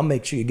me. I'll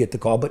make sure you get the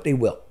call, but they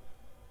will.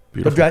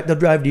 They'll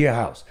drive to your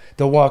house.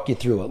 They'll walk you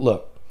through it.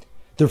 Look,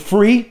 they're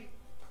free,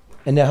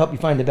 and they'll help you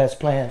find the best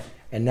plan,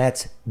 and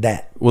that's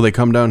that. Will they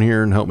come down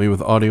here and help me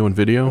with audio and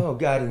video? Oh,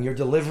 God, and your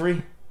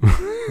delivery?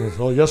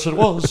 Oh, yes, it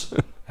was.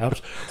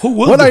 Who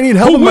will? What I need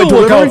help with my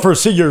delivery? Look out for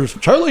seniors,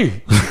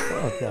 Charlie.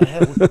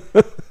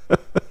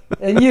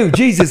 And you,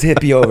 Jesus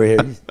hippie over here.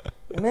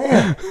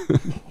 Man.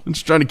 I'm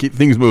just trying to keep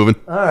things moving.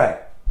 All right.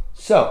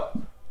 So,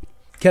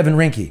 Kevin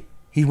Rinke,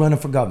 he's running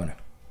for governor,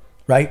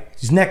 right?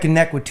 He's neck and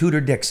neck with Tudor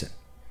Dixon.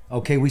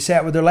 Okay, we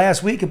sat with her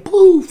last week and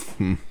poof,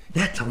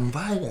 that's on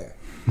fire.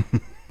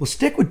 Well,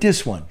 stick with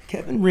this one.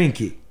 Kevin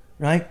Rinke,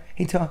 right?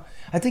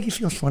 I think he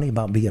feels funny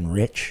about being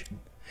rich.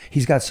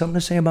 He's got something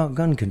to say about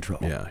gun control.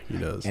 Yeah, he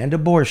does. And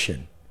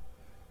abortion.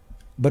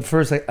 But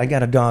first, I got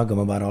to dog him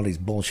about all these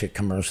bullshit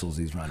commercials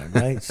he's running,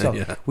 right?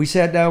 So we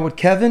sat down with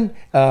Kevin.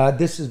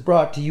 This is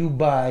brought to you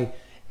by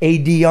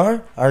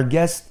ADR, our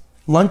guest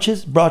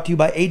lunches brought to you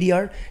by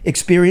ADR,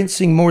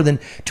 experiencing more than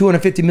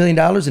 $250 million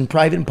in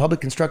private and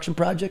public construction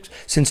projects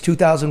since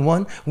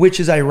 2001, which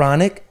is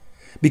ironic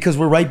because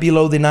we're right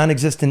below the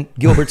non-existent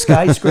Gilbert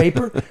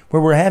skyscraper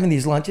where we're having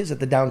these lunches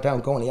at the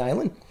downtown Coney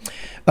Island.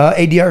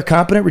 ADR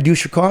competent,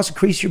 reduce your costs,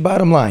 increase your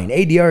bottom line.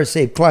 ADR has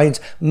saved clients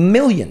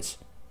millions.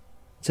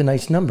 It's a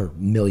nice number,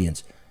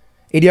 millions.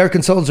 ADR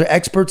consultants are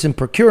experts in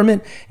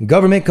procurement and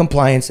government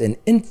compliance and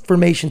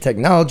information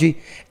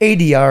technology.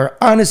 ADR,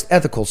 honest,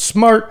 ethical,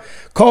 smart.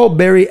 Call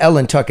Barry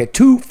Ellen Tuck at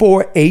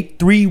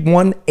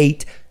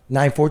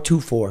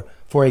 248-318-9424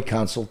 for a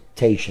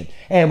consultation.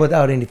 And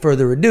without any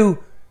further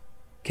ado,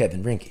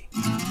 Kevin Rinke.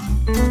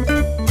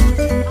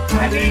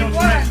 I need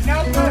one,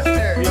 no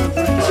mustard.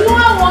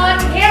 2-on-1,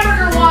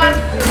 hamburger one,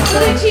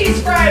 chili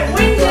cheese fry,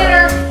 wing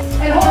dinner,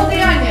 and hold the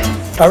onions.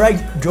 All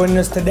right, joining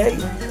us today,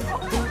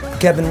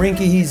 Kevin Rinke.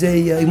 He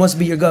wants to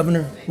be your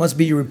governor, wants to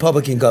be your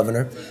Republican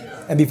governor.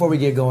 And before we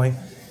get going,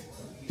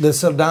 the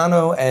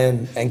Soldano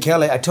and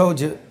Kelly, I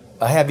told you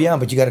I have you on,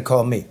 but you got to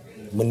call me.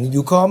 When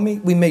you call me,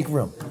 we make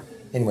room.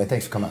 Anyway,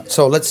 thanks for coming out.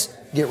 So let's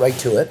get right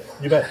to it.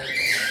 You bet.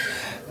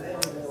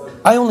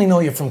 I only know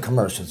you from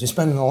commercials. You're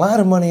spending a lot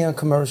of money on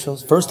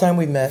commercials. First time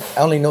we met,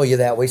 I only know you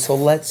that way. So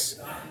let's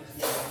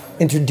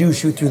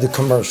introduce you through the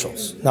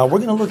commercials. Now we're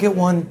going to look at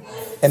one,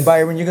 and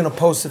Byron, you're going to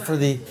post it for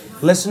the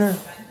listener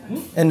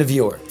and the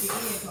viewer.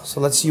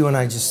 So let's you and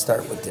I just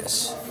start with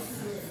this.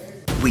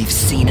 We've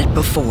seen it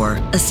before.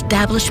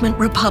 Establishment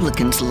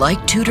Republicans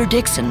like Tudor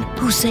Dixon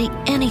who say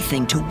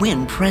anything to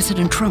win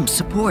President Trump's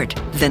support,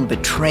 then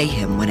betray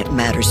him when it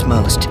matters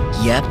most.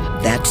 Yep,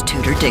 that's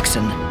Tudor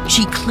Dixon.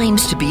 She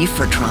claims to be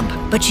for Trump,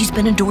 but she's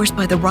been endorsed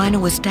by the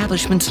Rhino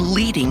establishment's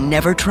leading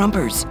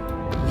never-Trumpers.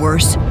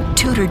 Worse,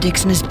 Tudor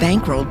Dixon is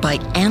bankrolled by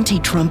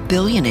anti-Trump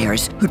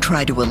billionaires who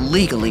try to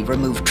illegally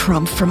remove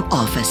Trump from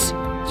office.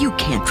 You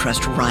can't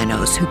trust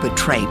rhinos who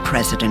betray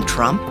President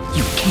Trump.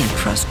 You can't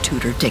trust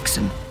Tudor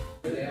Dixon.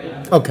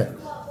 Okay.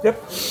 Yep.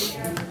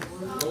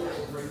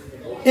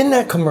 In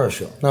that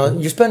commercial, now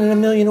you're spending $1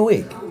 million a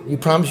week. You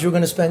promised you were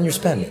going to spend, you're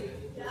spending.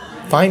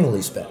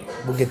 Finally spending.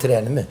 We'll get to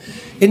that in a minute.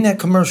 In that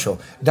commercial,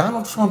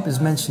 Donald Trump is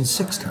mentioned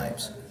 6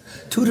 times.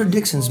 Tudor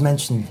Dixon's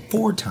mentioned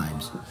 4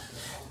 times.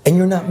 And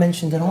you're not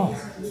mentioned at all.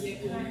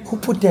 Who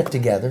put that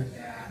together?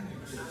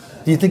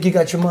 Do you think you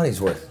got your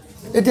money's worth?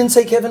 It didn't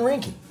say Kevin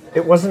Rinke.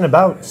 It wasn't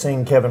about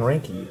saying Kevin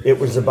Rinke. It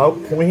was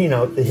about pointing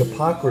out the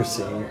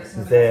hypocrisy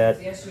that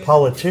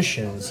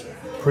politicians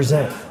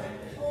present.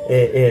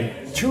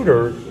 And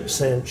Tudor,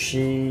 since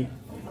she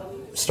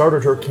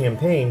started her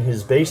campaign,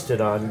 has based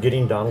it on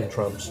getting Donald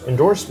Trump's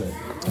endorsement.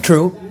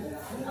 True.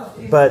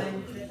 But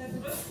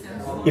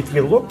if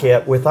you look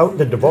at, without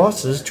the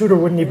DeVosses, Tudor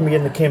wouldn't even be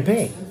in the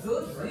campaign.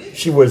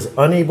 She was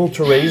unable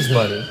to raise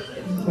money,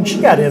 and she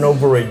got in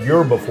over a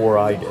year before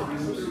I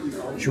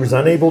did. She was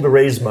unable to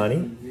raise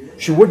money.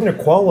 She wouldn't have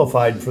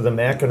qualified for the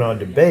Mackinac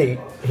debate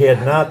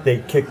had not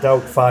they kicked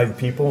out 5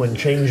 people and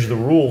changed the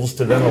rules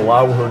to then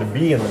allow her to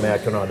be in the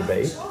Mackinac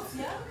debate.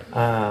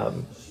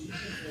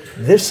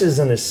 This is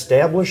an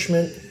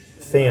establishment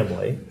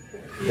family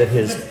that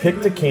has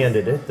picked a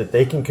candidate that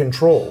they can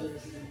control.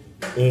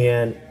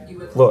 And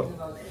look,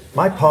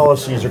 my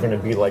policies are going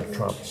to be like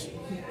Trump's.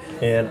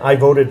 And I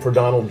voted for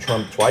Donald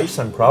Trump twice.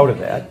 I'm proud of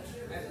that.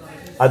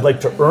 I'd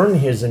like to earn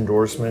his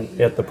endorsement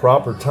at the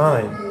proper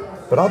time,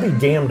 but I'll be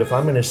damned if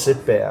I'm going to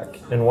sit back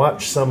and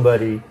watch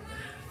somebody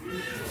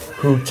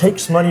who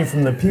takes money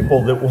from the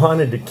people that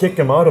wanted to kick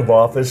him out of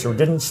office or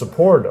didn't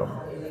support him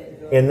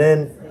and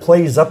then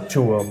plays up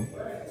to him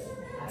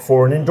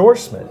for an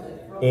endorsement.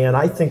 And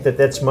I think that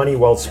that's money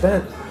well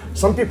spent.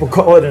 Some people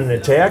call it an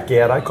attack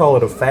ad. I call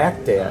it a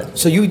fact ad.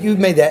 So you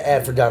made that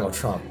ad for Donald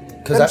Trump?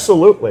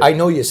 Absolutely. I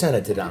know you sent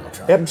it to Donald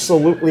Trump.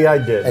 Absolutely I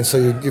did. And so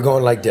you're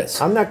going like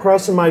this. I'm not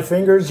crossing my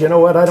fingers. You know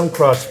what? I don't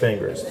cross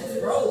fingers.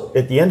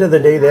 At the end of the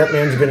day, that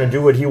man's going to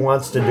do what he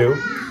wants to do,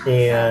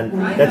 and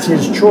that's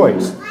his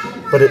choice.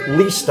 But at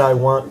least I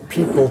want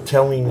people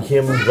telling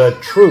him the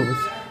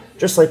truth,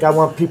 just like I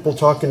want people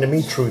talking to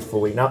me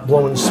truthfully, not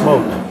blowing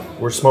smoke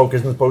where smoke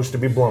isn't supposed to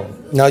be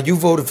blown. Now, you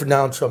voted for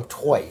Donald Trump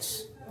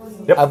twice.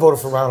 Yep. I voted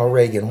for Ronald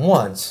Reagan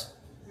once.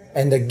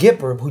 And the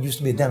Gipper, who used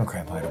to be a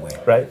Democrat, by the way.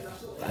 Right.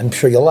 I'm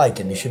sure you like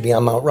him. He should be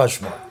on Mount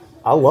Rushmore.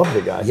 I love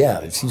the guy. Yeah,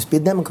 he used to be a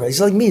Democrat.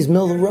 He's like me. He's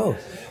middle of the road.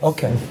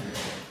 Okay.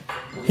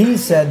 He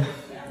said,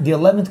 the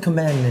 11th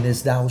commandment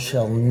is thou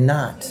shalt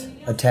not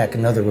attack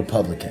another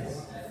Republican.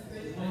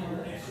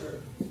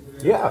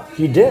 Yeah,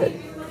 he did.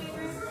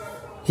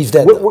 He's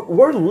dead.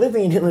 We're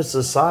living in a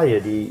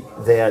society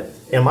that,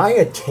 am I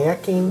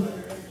attacking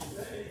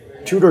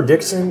Tudor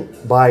Dixon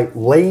by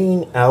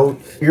laying out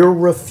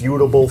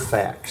irrefutable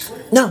facts?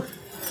 No.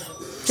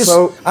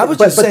 I was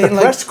just saying,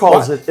 the press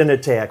calls it an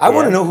attack. I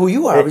want to know who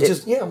you are.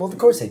 Well, of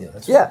course they do.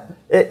 That's yeah,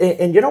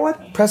 and you know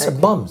what? Press are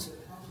bums.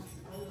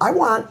 I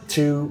want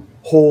to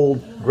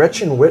hold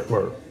Gretchen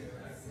Whitmer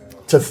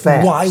to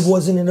facts. Why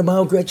wasn't it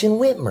about Gretchen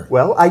Whitmer?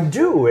 Well, I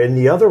do, and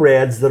the other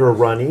ads that are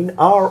running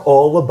are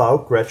all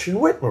about Gretchen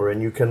Whitmer,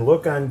 and you can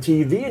look on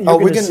TV and you're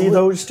going to see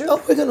those too.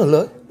 Oh, we're going to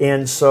look.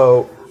 And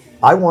so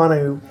I want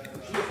to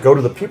go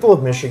to the people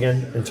of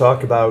Michigan and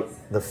talk about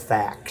the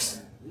facts.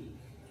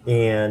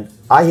 And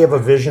I have a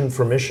vision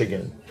for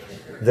Michigan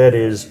that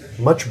is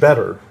much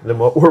better than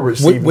what we're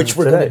receiving Which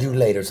we're today. going to do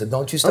later, so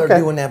don't you start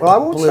doing that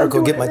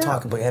political, get my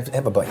talking, but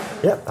have a bite.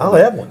 Yeah, I'll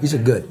have one. These are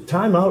good.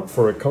 Time out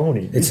for a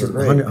Coney. It's a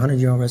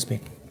 100-year-old recipe.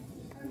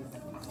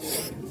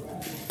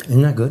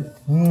 Isn't that good?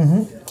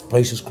 Mm-hmm.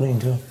 Place is clean,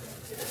 too.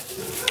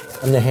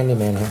 I'm the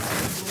handyman here.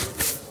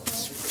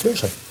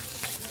 Seriously.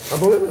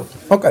 Unbelievable.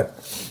 Okay.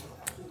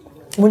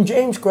 When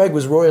James Craig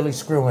was royally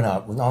screwing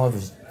up with all of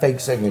his fake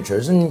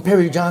signatures, and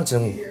Perry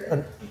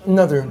Johnson,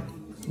 another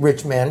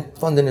rich man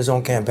funding his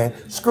own campaign,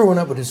 screwing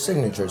up with his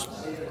signatures,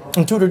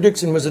 and Tudor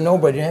Dixon was a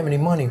nobody, didn't have any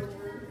money.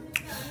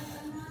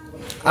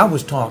 I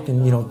was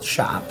talking,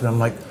 shop, and I'm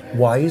like,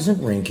 why isn't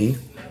Rinke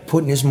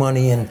putting his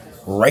money in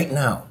right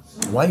now?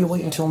 Why are you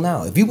waiting until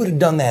now? If you would have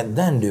done that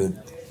then, dude,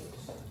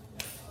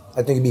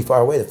 I think you'd be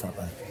far away the front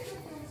line.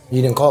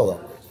 You didn't call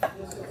though.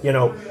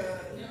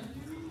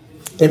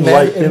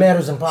 It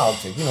matters in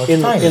politics.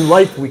 In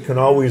life, we can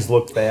always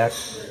look back.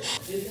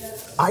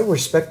 I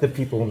respect the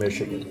people of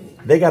Michigan.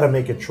 They got to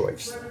make a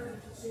choice.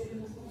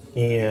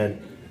 And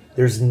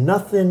there's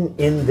nothing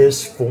in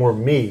this for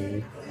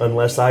me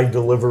unless I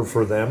deliver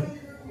for them.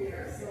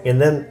 And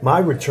then my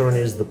return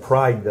is the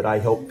pride that I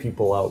help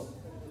people out.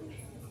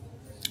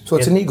 So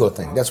it's an ego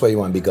thing. That's why you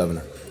want to be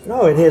governor.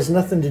 No, it has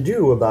nothing to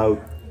do about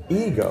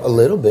ego. A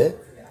little bit.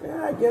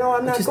 Yeah,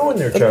 I'm not going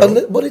there,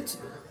 Charlie. But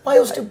why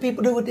else do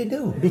people do what they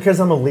do? Because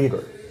I'm a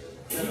leader,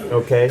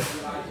 okay?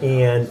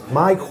 And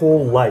my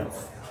whole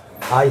life,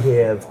 I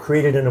have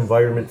created an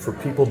environment for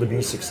people to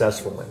be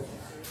successful in.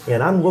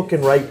 And I'm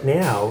looking right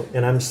now,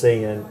 and I'm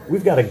saying,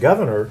 we've got a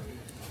governor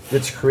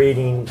that's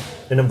creating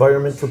an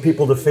environment for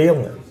people to fail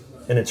in.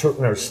 And it's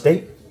hurting our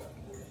state.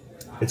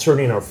 It's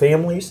hurting our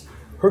families.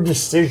 Her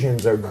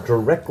decisions are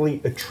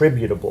directly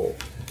attributable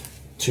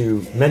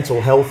to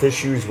mental health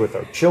issues with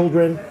our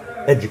children,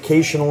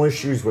 educational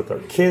issues with our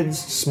kids,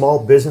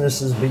 small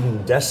businesses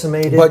being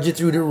decimated. Budget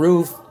through the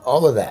roof,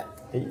 all of that.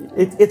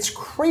 It's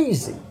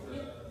crazy.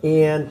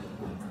 And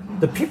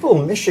the people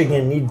of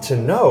Michigan need to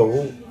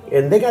know,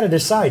 and they got to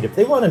decide if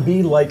they want to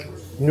be like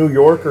New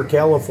York or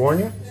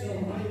California.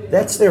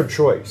 That's their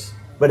choice.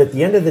 But at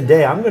the end of the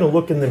day, I'm going to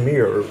look in the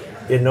mirror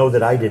and know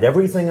that I did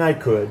everything I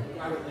could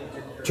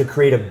to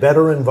create a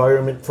better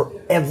environment for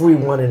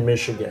everyone in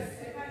Michigan.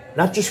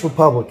 Not just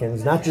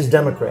Republicans, not just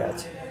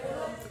Democrats.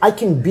 I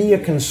can be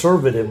a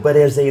conservative, but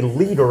as a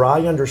leader,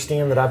 I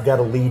understand that I've got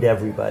to lead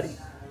everybody.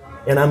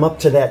 And I'm up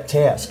to that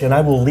task. And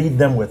I will lead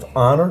them with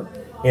honor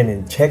and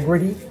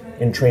integrity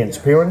and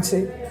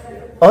transparency,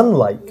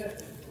 unlike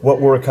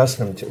what we're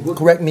accustomed to.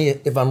 Correct me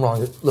if I'm wrong,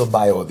 a little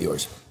bio of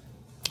yours.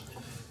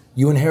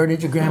 You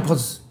inherited your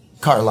grandpa's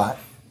car lot.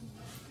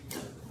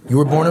 You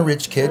were born a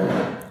rich kid.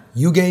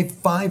 You gave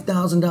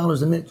 $5,000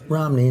 to Mitt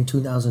Romney in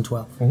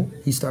 2012.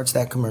 Mm-hmm. He starts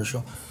that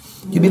commercial.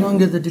 You belong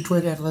to the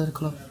Detroit Athletic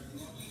Club?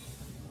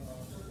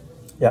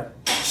 Yeah.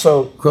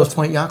 So Grosse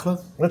Pointe Yacht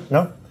Club?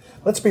 No.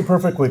 Let's be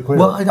perfectly clear.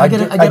 Well, I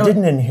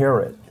didn't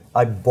inherit.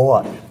 I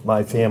bought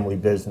my family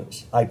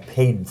business. I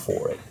paid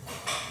for it.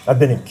 I've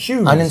been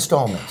accused on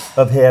installments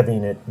of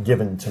having it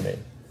given to me.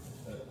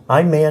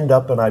 I manned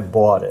up and I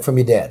bought it. From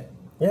your dad?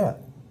 Yeah.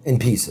 In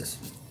pieces?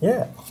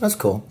 Yeah. That's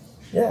cool.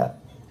 Yeah.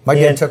 My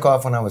dad took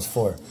off when I was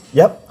 4.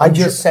 Yep. I'm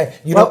just saying.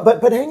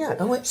 But hang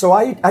on. So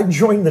I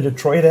joined the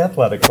Detroit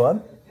Athletic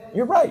Club.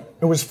 You're right.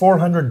 It was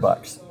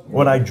 $400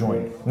 when I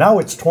joined. Now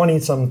it's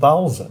 20-some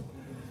thousand.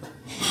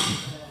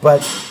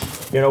 But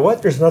you know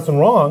what? There's nothing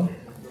wrong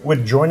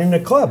with joining the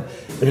club.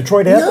 The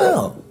Detroit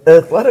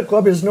Athletic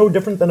Club is no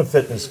different than a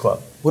fitness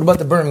club. What about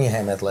the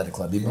Birmingham Athletic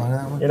Club? You belong to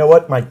that one? You know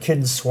what? My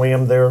kids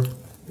swam there.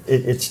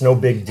 It's no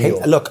big deal.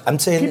 Hey, look, I'm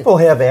saying people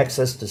have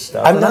access to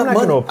stuff. I'm not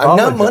going to apologize. I'm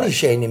not money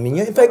shaming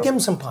you. In fact, give them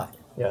some pie.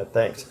 Yeah,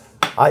 thanks.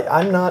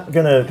 I'm not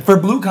going to. For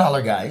blue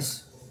collar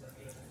guys,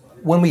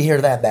 when we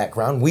hear that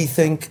background, we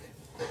think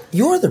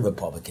you're the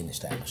Republican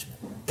establishment.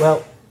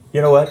 Well,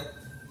 you know what?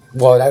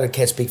 Well, I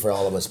can't speak for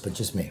all of us, but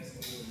just me.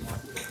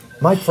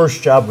 My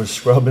first job was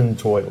scrubbing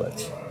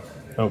toilets,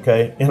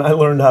 okay? And I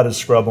learned how to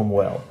scrub them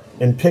well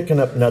and picking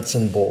up nuts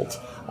and bolts.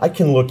 I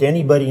can look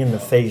anybody in the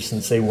face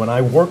and say, when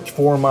I worked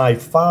for my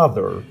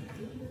father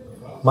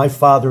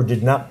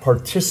did not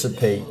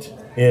participate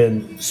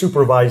in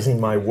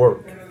supervising my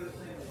work.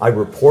 I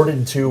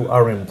reported to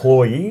our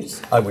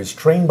employees. I was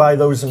trained by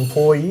those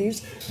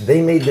employees.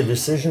 They made the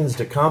decisions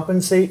to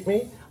compensate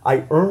me.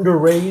 I earned a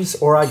raise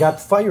or I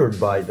got fired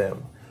by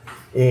them.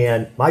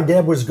 And my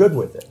dad was good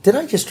with it. Did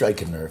I just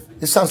strike a nerve?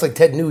 This sounds like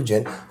Ted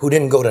Nugent, who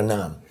didn't go to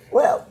NAM.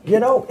 Well, you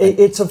know,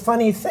 it's a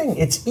funny thing.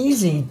 It's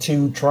easy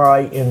to try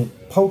and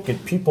poke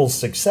at people's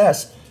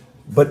success,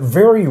 but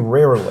very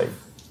rarely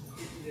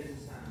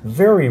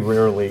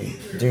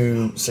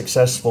do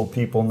successful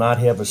people not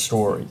have a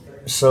story.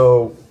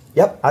 So,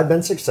 yep, I've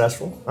been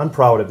successful. I'm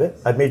proud of it.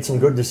 I've made some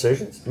good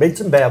decisions, made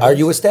some bad ones. Are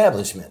you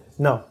establishment?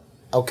 No.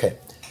 Okay.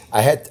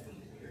 I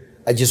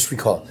just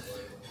recall.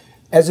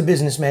 As a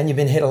businessman, you've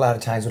been hit a lot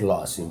of times with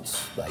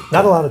lawsuits.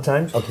 Not a lot of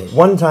times. Okay.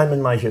 One time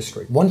in my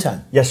history. One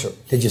time? Yes, sir.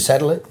 Did you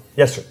settle it?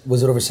 Yes, sir.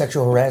 Was it over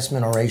sexual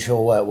harassment or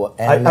racial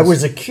animus? I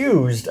was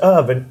accused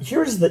of, and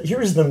here's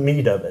the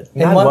meat of it.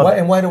 And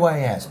why do I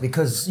ask?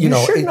 Because you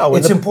know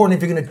it's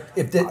important if you're gonna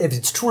if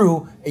it's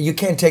true, you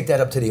can't take that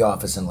up to the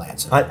office in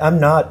Lansing.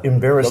 I'm not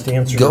embarrassed to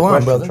answer your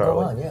question, brother.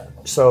 Charlie. Go on, yeah.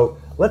 So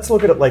let's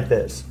look at it like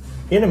this: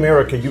 in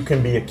America, you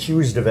can be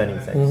accused of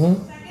anything.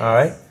 Mm-hmm. All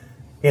right,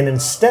 and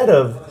instead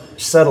of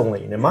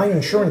settling, and my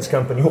insurance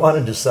company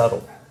wanted to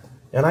settle,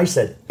 and I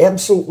said,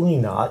 absolutely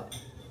not.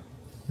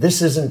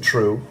 This isn't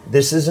true.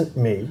 This isn't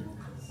me.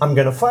 I'm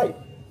going to fight.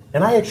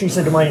 And I actually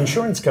said to my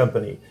insurance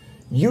company,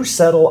 you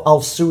settle,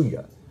 I'll sue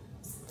you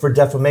for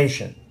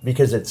defamation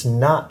because it's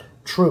not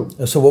true.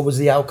 So what was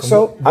the outcome?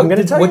 So I'm going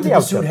to tell you the outcome. What did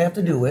the suit have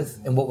to do with,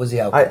 and what was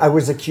the outcome? I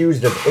was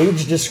accused of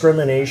age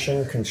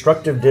discrimination,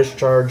 constructive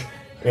discharge,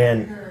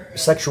 and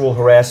sexual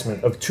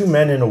harassment of 2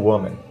 men and a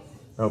woman.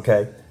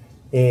 Okay?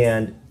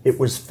 And it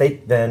was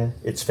fake then,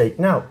 it's fake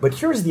now. But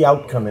here's the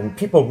outcome, and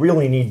people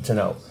really need to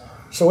know.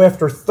 So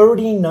after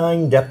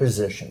 39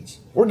 depositions,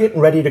 we're getting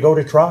ready to go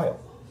to trial.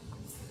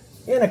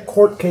 And a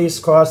court case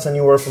costs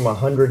anywhere from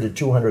 $100,000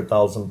 to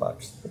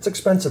 $200,000. It's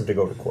expensive to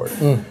go to court.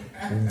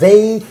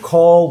 They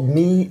called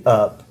me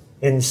up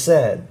and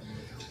said,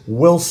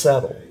 we'll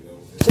settle.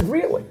 I said,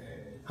 really?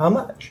 How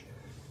much?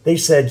 They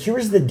said,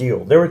 here's the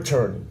deal. Their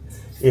attorney.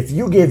 If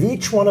you give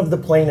each one of the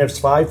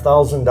plaintiffs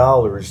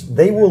 $5,000,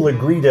 they will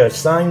agree to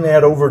sign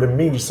that over to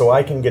me so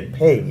I can get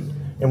paid,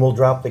 and we'll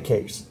drop the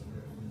case.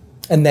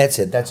 And that's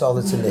it. That's all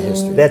that's in the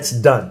history. That's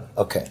done.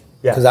 Okay.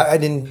 Yeah. Because I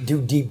didn't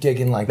do deep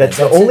digging like that. That's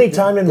the only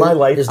time in my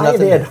life I've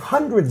had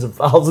hundreds of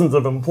thousands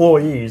of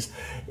employees,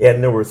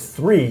 and there were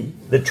 3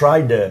 that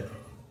tried to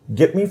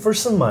get me for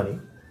some money.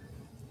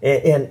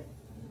 And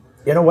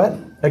you know what?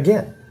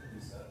 Again,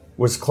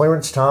 was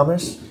Clarence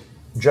Thomas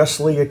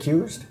justly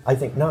accused? I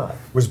think not.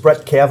 Was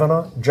Brett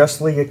Kavanaugh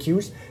justly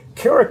accused?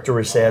 Character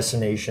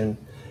assassination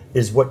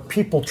is what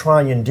people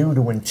try and do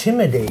to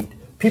intimidate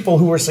people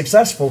who are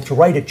successful to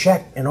write a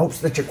check in hopes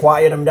that you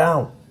quiet them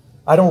down.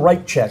 I don't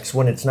write checks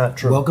when it's not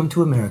true. Welcome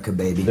to America,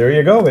 baby. There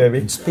you go, baby.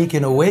 And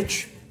speaking of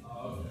which,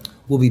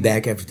 We'll be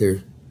back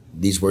after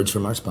these words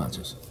from our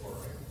sponsors.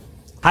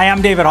 Hi,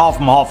 I'm David Hall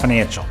from Hall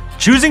Financial.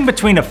 Choosing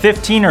between a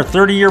 15 or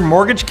 30-year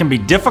mortgage can be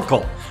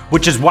difficult,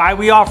 which is why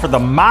we offer the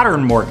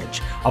Modern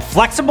Mortgage, a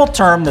flexible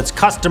term that's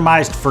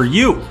customized for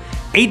you.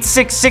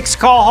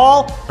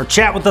 866-CALL-HALL or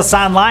chat with us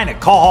online at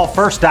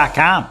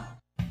callhallfirst.com.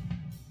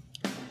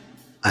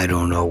 I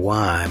don't know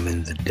why I'm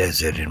in the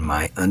desert in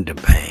my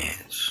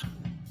underpants.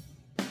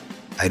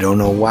 I don't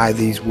know why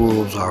these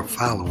wolves are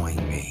following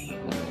me,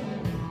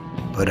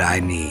 but I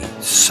need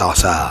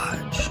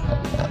sausage.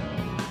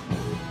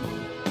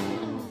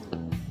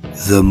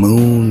 The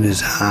moon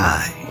is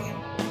high,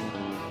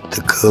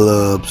 the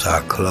clubs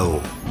are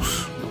closed,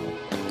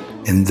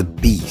 and the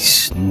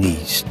beast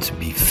needs to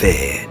be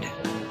fed.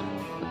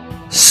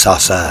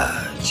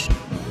 Sausage.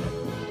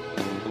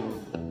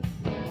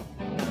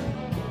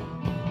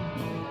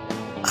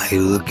 I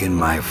look in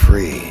my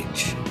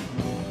fridge.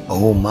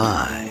 Oh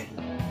my,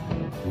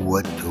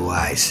 what do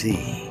I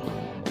see?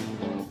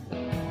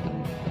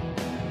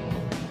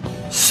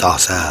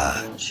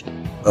 Sausage.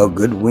 A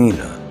good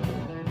wiener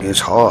is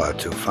hard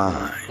to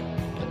find,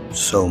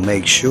 so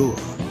make sure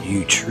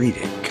you treat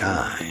it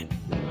kind.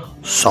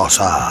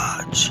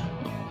 Sausage.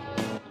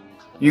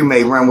 You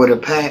may run with a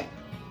pack,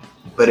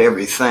 but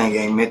everything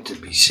ain't meant to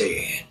be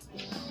said.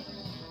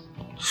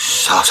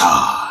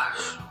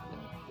 Sausage.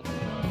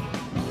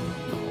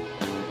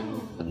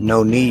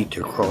 No need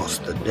to cross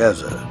the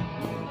desert.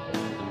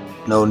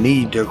 No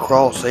need to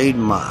cross 8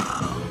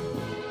 Mile.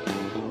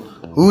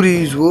 Who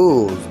these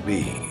wolves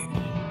be?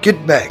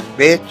 Get back,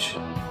 bitch.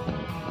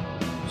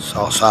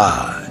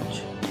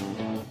 Sausage.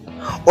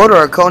 Order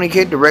a Coney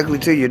kit directly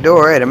to your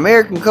door at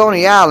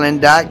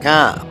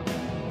AmericanConeyIsland.com.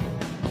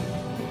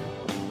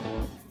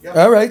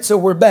 All right, so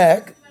we're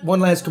back. One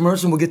last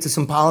commercial, and we'll get to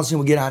some policy, and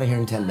we'll get out of here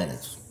in 10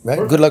 minutes. Right?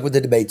 Good luck with the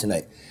debate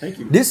tonight. Thank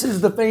you. This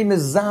is the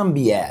famous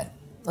zombie ad.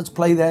 Let's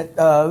play that.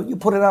 You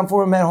put it on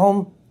for him at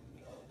home,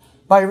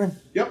 Byron?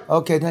 Yep.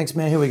 Okay, thanks,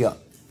 man. Here we go.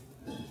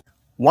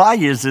 Why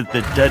is it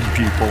that dead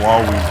people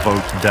always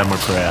vote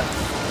Democrat?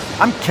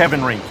 I'm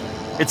Kevin Rinke.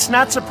 It's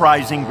not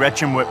surprising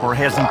Gretchen Whitmer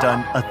hasn't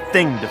done a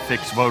thing to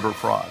fix voter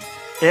fraud.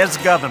 As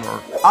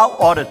governor, I'll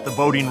audit the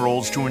voting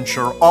rolls to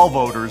ensure all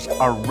voters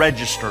are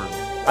registered,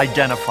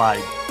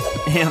 identified,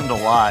 and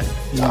alive.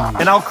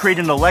 And I'll create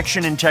an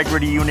election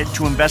integrity unit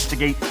to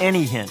investigate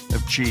any hint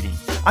of cheating.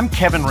 I'm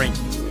Kevin Rinke,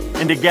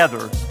 and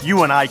together,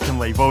 you and I can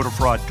lay voter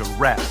fraud to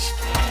rest.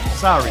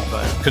 Sorry,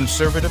 bud.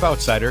 Conservative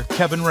outsider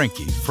Kevin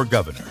Rinke for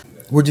governor.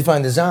 Where'd you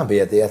find the zombie?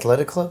 At the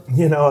athletic club?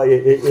 You know,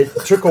 it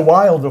took a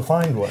while to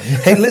find one.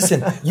 Hey,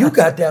 listen, you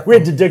got that. We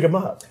had to dig him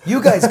up.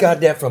 You guys got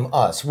that from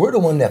us. We're the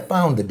one that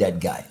found the dead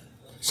guy.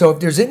 So if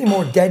there's any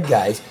more dead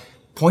guys,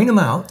 point them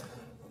out.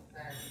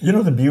 You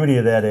know the beauty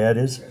of that ad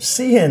is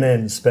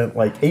CNN spent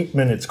like 8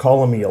 minutes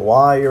calling me a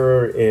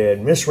liar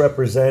and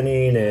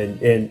misrepresenting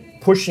and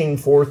pushing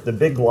forth the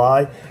big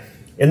lie.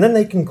 And then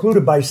they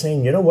concluded by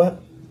saying, you know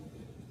what?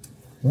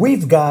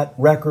 We've got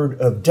record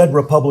of dead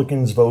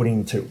Republicans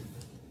voting too.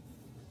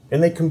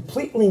 And they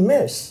completely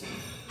miss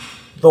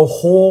the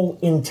whole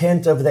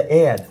intent of the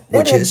ad.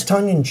 Which is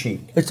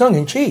tongue-in-cheek. It's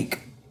tongue-in-cheek.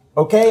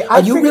 Okay?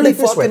 Are you really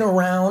fucking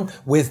around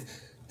with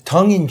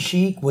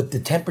tongue-in-cheek with the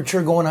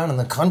temperature going on in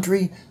the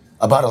country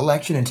about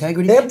election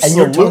integrity? Absolutely.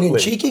 And you're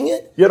tongue-in-cheeking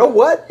it? You know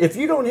what? If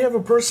you don't have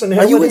a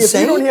personality, Are you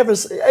insane? If you don't have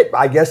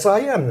I guess I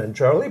am then,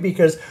 Charlie,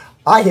 because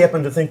I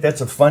happen to think that's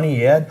a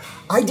funny ad.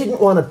 I didn't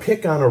want to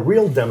pick on a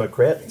real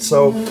Democrat,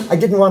 so I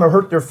didn't want to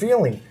hurt their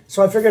feeling.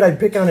 So I figured I'd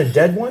pick on a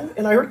dead one,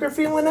 and I hurt their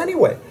feeling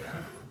anyway.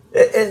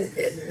 And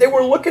they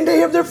were looking to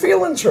have their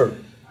feelings hurt.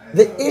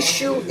 The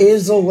issue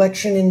is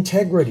election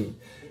integrity.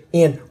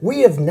 And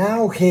we have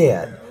now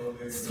had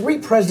 3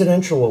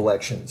 presidential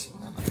elections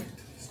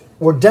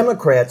where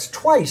Democrats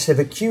twice have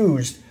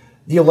accused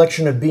the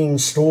election of being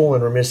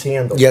stolen or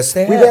mishandled. Yes,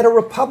 they have. We've had a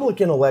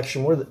Republican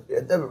election where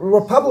the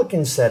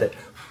Republicans said it.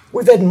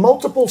 We've had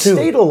multiple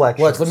state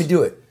elections. Let me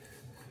do it.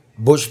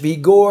 Bush v.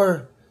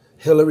 Gore,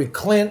 Hillary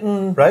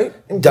Clinton, right?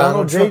 And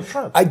Donald J.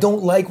 Trump. I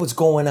don't like what's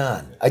going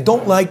on. I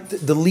don't like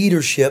the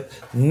leadership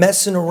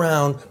messing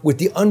around with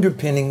the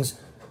underpinnings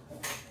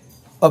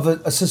of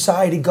a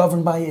society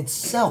governed by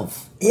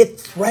itself. It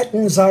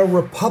threatens our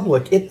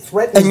republic. It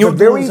threatens the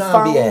very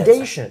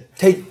foundation.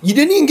 You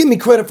didn't even give me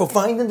credit for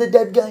finding the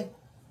dead guy?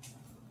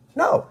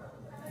 No,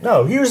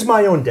 he was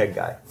my own dead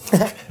guy.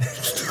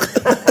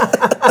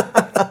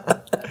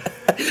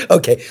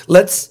 Okay,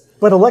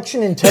 But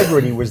election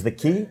integrity was the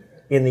key,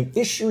 and the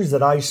issues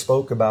that I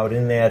spoke about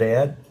in that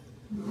ad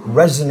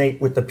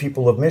resonate with the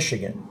people of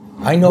Michigan.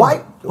 I know,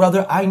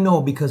 brother, I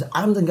know because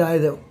I'm the guy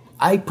that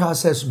I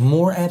process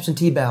more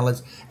absentee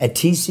ballots at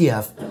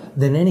TCF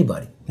than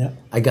anybody. Yeah.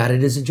 I got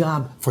it as a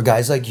job for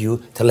guys like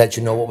you to let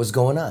you know what was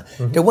going on.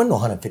 Mm-hmm. There wasn't no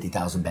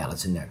 150,000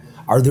 ballots in there.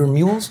 Are there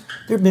mules?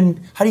 There have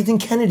been. How do you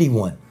think Kennedy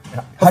won?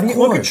 How do you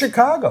look at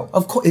Chicago?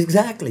 Of course,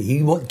 exactly.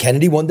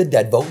 Kennedy won the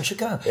dead vote in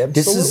Chicago. Absolutely.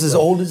 This is as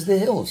old as the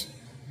hills.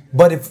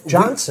 But if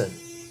Johnson.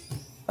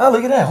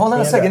 Look at that. Hold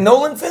on a second.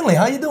 Nolan Finley,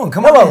 how you doing?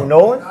 Come on. Hello,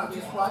 Nolan.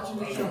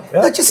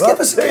 Let's just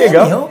give us a there you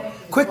cameo. go.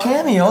 Quick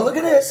cameo. Look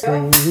at this.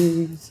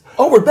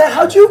 Oh, we're back.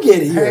 How'd you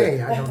get here?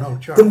 Hey, I don't know,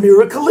 Charlie. The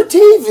miracle of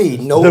TV.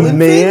 Nolan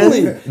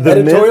Finley. the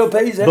Editorial myth,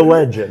 page. the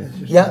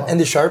legend. Yeah, and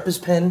the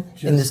sharpest pen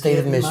in the state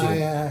of Getting Michigan.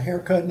 My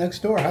haircut next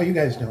door. How you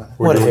guys doing?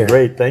 We're doing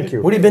great, thank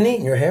you. What have you been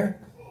eating? Your hair?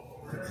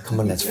 Come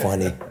on, that's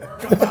funny.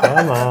 Come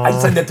on. I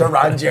said that to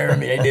Ron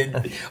Jeremy. I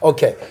did.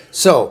 Okay,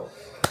 so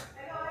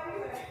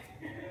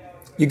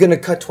you're going to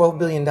cut $12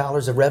 billion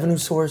of revenue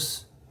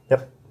source?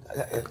 Yep.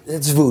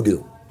 It's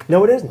voodoo.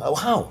 No, it isn't. Oh,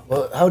 how?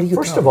 Well, how do you?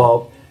 First of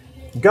all,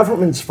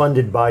 government's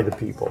funded by the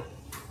people.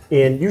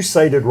 And you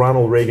cited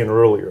Ronald Reagan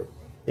earlier.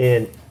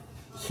 And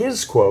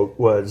his quote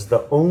was,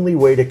 the only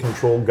way to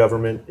control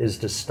government is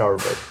to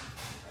starve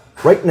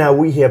it. Right now,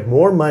 we have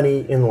more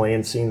money in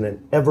Lansing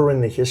than ever in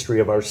the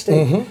history of our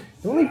state.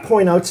 Let me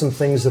point out some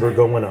things that are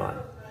going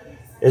on.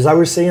 As I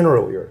was saying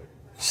earlier,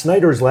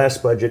 Snyder's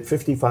last budget,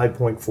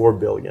 $55.4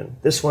 billion.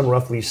 This one,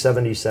 roughly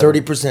 77.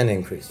 30%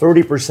 increase.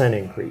 30%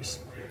 increase.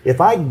 If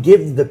I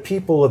give the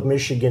people of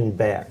Michigan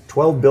back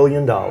 $12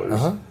 billion,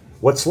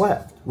 what's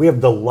left? We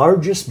have the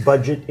largest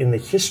budget in the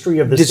history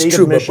of the state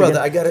of Michigan. Brother,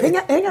 I got to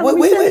hang on.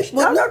 Wait.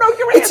 No,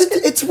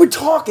 we're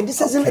talking. This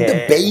isn't a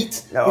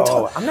debate.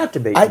 No, I'm not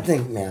debating. I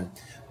think, man,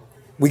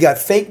 we got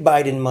fake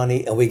Biden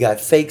money and we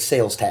got fake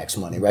sales tax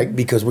money, right?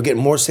 Because we're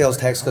getting more sales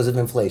tax because of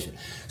inflation.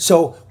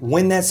 So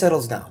when that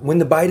settles down, when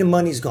the Biden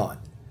money's gone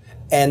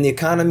and the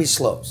economy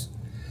slows,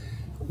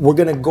 we're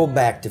going to go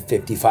back to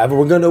 55.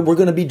 We're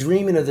going to be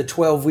dreaming of the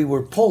 12 we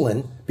were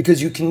pulling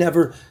because you can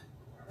never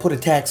put a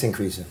tax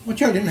increase in. Well,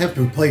 Charlie, didn't have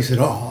to replace it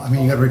all. I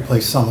mean, you got to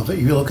replace some of it.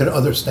 You look at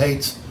other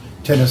states,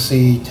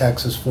 Tennessee,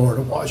 Texas,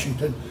 Florida,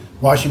 Washington.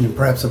 Washington,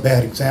 perhaps a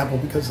bad example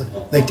because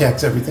they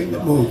tax everything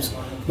that moves.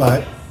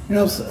 But, you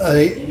know,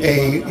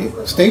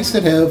 states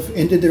that have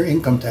ended their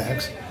income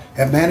tax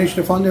have managed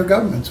to fund their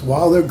governments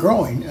while they're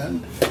growing.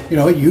 And, you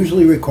know, it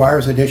usually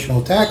requires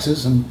additional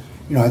taxes. And,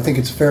 you know, I think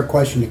it's a fair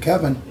question to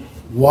Kevin.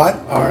 What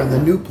are the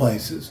new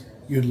places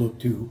you'd look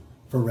to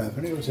for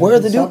revenue? Where are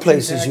the new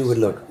places you would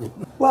look?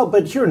 Well,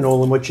 but here,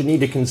 Nolan, what you need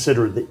to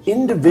consider, the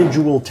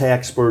individual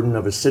tax burden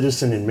of a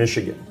citizen in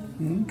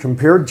Michigan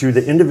compared to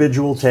the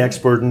individual tax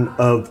burden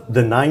of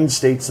the 9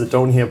 states that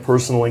don't have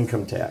personal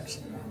income tax.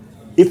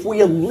 If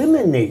we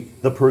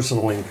eliminate the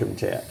personal income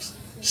tax,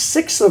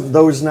 6 of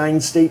those 9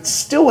 states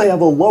still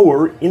have a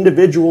lower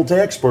individual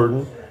tax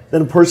burden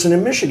than a person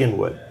in Michigan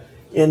would.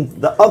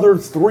 And the other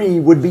 3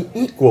 would be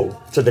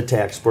equal to the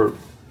tax burden.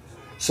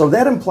 So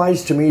that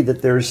implies to me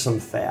that there's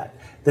some fat.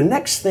 The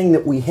next thing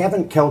that we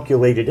haven't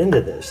calculated into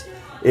this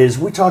is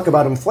we talk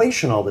about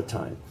inflation all the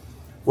time.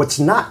 What's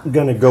not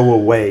going to go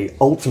away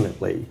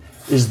ultimately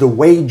is the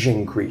wage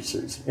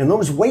increases. And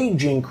those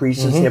wage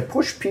increases have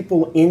pushed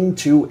people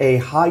into a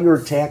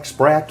higher tax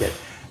bracket.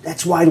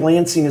 That's why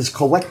Lansing is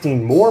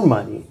collecting more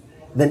money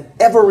than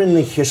ever in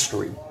the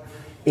history.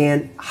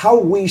 And how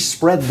we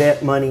spread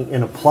that money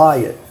and apply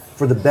it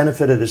for the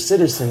benefit of the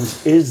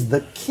citizens is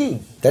the key.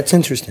 That's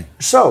interesting.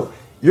 So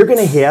you're going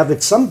to have,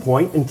 at some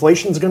point,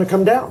 inflation's going to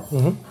come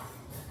down.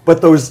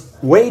 But those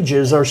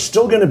wages are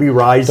still going to be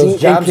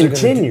rising and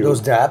continue.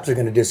 Those jobs are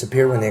going to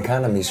disappear when the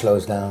economy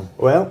slows down.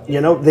 Well, you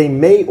know, they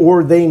may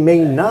or they may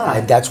not.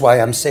 And that's why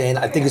I'm saying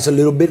I think it's a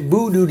little bit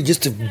voodoo to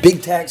just a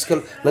big tax.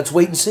 Let's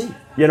wait and see.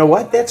 You know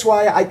what? That's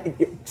why,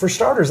 for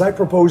starters, I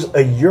propose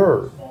a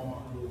year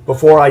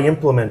before I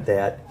implement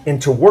that and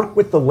to work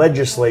with the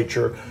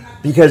legislature.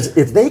 Because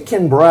if they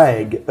can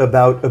brag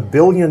about $1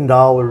 billion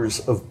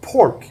of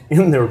pork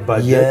in their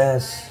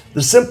budget,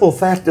 the simple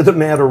fact of the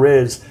matter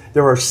is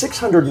there are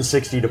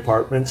 660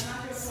 departments,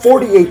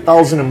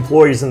 48,000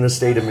 employees in the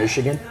state of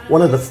Michigan,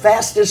 one of the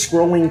fastest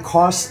growing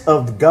costs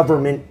of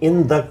government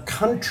in the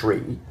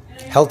country.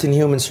 Health and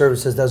Human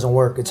Services doesn't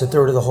work. It's a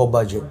third of the whole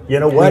budget. You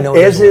know what?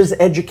 As is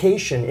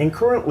education. And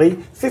currently,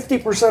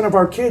 50% of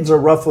our kids are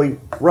roughly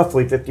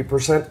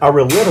 50% are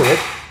illiterate.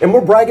 And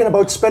we're bragging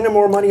about spending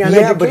more money on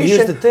education but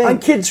here's the thing. on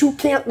kids who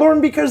can't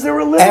learn because they're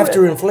illiterate.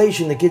 After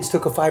inflation, the kids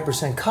took a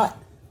 5% cut.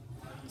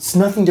 It's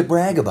nothing to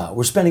brag about.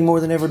 We're spending more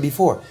than ever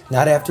before.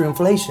 Not after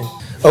inflation.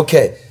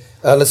 Okay,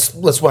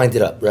 let's wind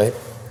it up, right?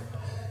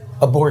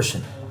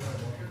 Abortion.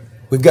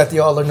 We've got the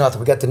all or nothing.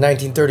 We got the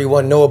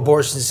 1931, no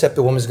abortion except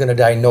the woman's going to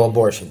die, no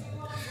abortion.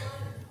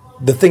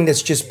 The thing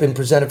that's just been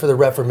presented for the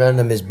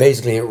referendum is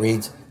basically it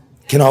reads,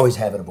 can always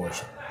have an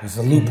abortion. There's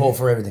a loophole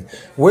for everything.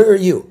 Where are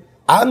you?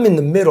 I'm in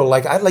the middle.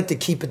 Like, I'd like to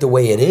keep it the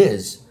way it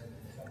is.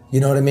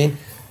 You know what I mean?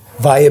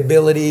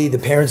 Viability, the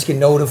parents get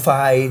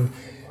notified.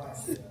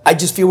 I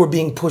just feel we're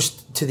being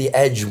pushed to the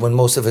edge when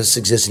most of us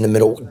exist in the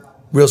middle.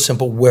 Real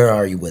simple, where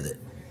are you with it?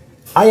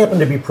 I happen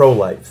to be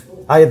pro-life.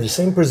 I have the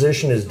same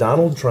position as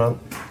Donald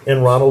Trump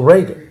and Ronald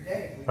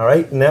Reagan, all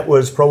right? And that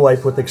was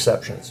pro-life with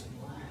exceptions.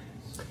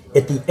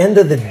 At the end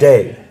of the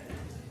day,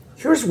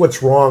 here's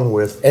what's wrong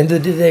with... End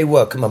of the day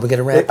what? Come on, we got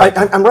to wrap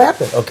up. I'm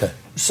wrapping. Okay.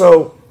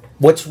 So...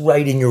 What's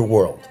right in your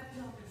world?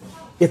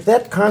 If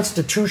that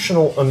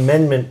constitutional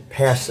amendment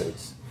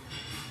passes,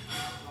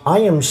 I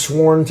am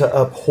sworn to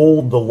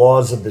uphold the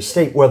laws of the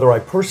state, whether I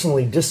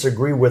personally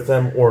disagree with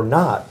them or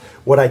not.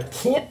 What I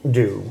can't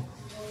do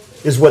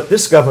is what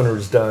this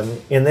governor's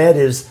done, and that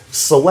is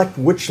select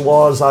which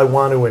laws I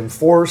want to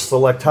enforce,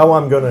 select how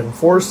I'm going to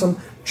enforce them,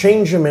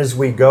 change them as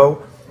we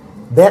go.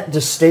 That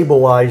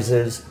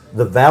destabilizes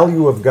the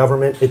value of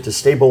government, it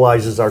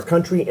destabilizes our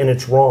country, and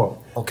it's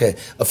wrong. Okay,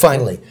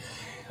 finally,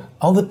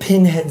 all the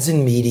pinheads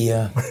in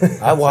media,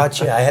 I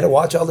watch it, I had to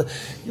watch all the,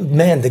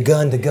 man, the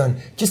gun,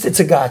 just it's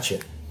a gotcha.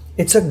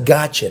 It's a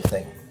gotcha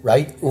thing,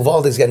 right?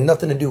 Uvalde's got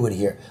nothing to do with it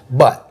here.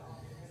 But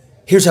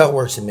here's how it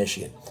works in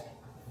Michigan.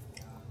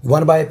 You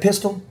want to buy a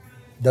pistol?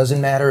 Doesn't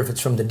matter if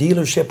it's from the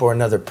dealership or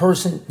another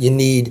person, you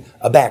need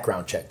a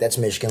background check. That's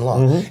Michigan law.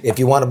 Mm-hmm. If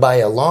you want to buy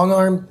a long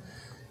arm,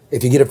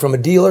 if you get it from a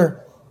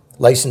dealer,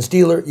 licensed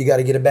dealer, you got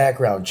to get a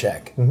background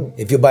check. Mm-hmm.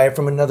 If you buy it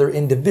from another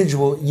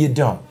individual, you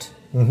don't.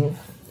 Mm-hmm.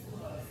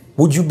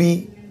 Would you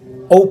be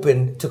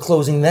open to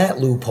closing that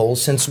loophole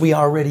since we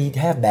already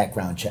have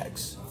background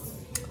checks?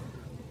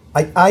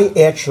 I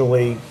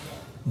actually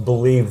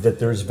believe that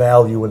there's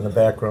value in the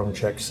background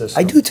check system.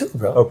 I do too,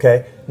 bro.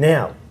 Okay?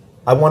 Now,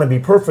 I want to be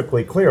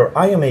perfectly clear.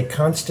 I am a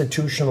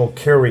constitutional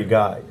carry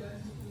guy.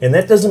 And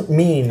that doesn't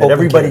mean that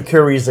everybody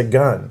carries a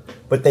gun,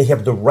 but they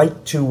have the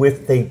right to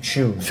if they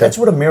choose. Sure. That's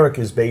what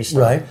America is based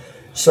on. Right.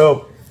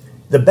 So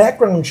the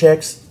background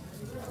checks,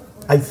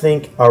 I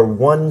think, are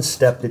one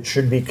step that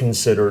should be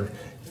considered,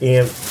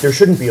 and there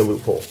shouldn't be a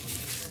loophole.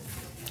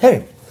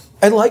 Hey,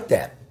 I like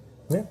that.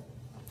 Yeah.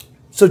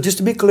 So just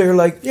to be clear,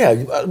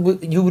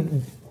 you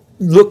would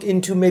look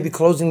into maybe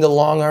closing the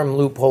long arm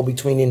loophole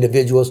between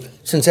individuals,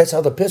 since that's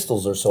how the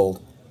pistols are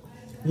sold.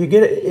 You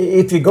get it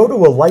if you go to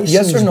a licensed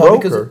yes or no,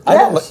 broker.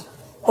 Yes.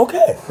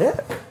 Okay. Yeah.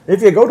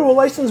 If you go to a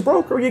licensed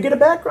broker, you get a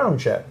background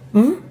check.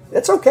 Mm-hmm.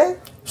 That's okay.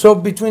 So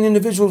between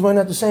individuals, why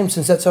not the same?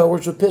 Since that's how it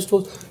works with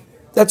pistols,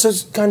 that's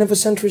a kind of a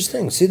centrist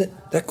thing. See,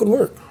 that could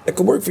work. That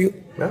could work for you.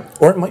 Yeah.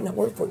 Or it might not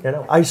work for you. You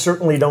know, I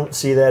certainly don't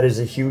see that as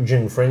a huge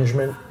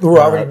infringement. We're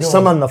already doing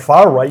some it. on the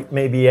far right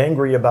may be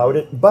angry about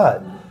it,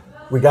 but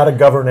we got to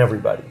govern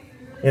everybody.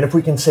 And if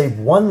we can save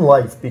one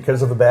life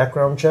because of a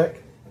background check,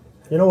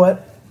 you know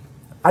what?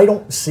 I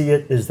don't see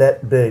it as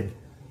that big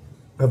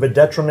of a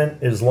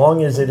detriment as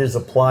long as it is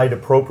applied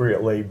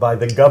appropriately by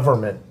the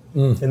government.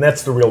 And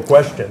that's the real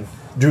question.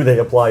 Do they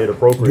apply it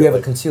appropriately? Do you have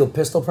a concealed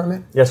pistol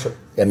permit? Yes, sir.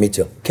 Yeah, me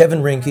too.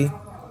 Kevin Rinke,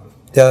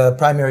 the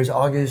primary is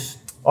August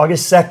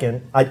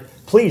 2nd.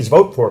 Please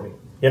vote for me.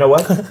 You know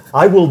what?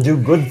 I will do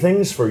good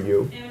things for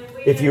you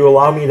if you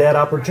allow me that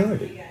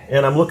opportunity.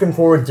 And I'm looking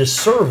forward to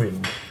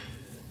serving,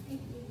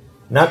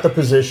 not the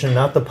position,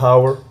 not the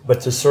power, but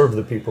to serve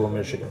the people of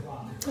Michigan.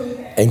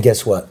 And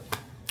guess what?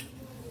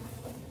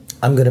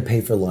 I'm going to pay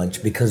for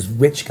lunch because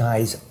rich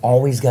guys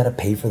always got to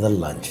pay for the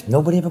lunch.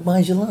 Nobody ever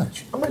buys you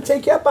lunch. I'm going to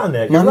take you up on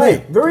that. You're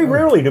right. Very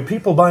rarely do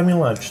people buy me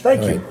lunch.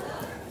 Thank you.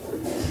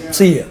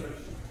 See you.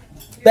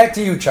 Back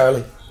to you,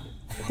 Charlie.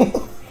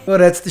 Well,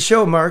 that's the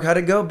show, Mark. How'd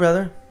it go,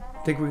 brother?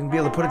 Think we can be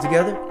able to put it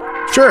together?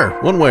 Sure,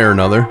 one way or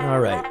another. All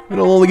right.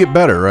 It'll only get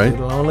better, right?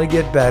 It'll only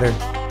get better.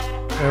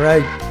 All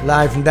right,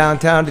 live from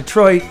downtown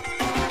Detroit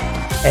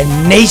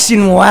and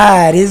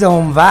nationwide is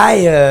on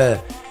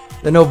fire.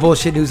 The No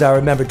Bullshit News Hour.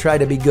 Remember, try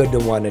to be good to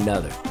one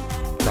another.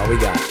 That's all we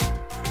got.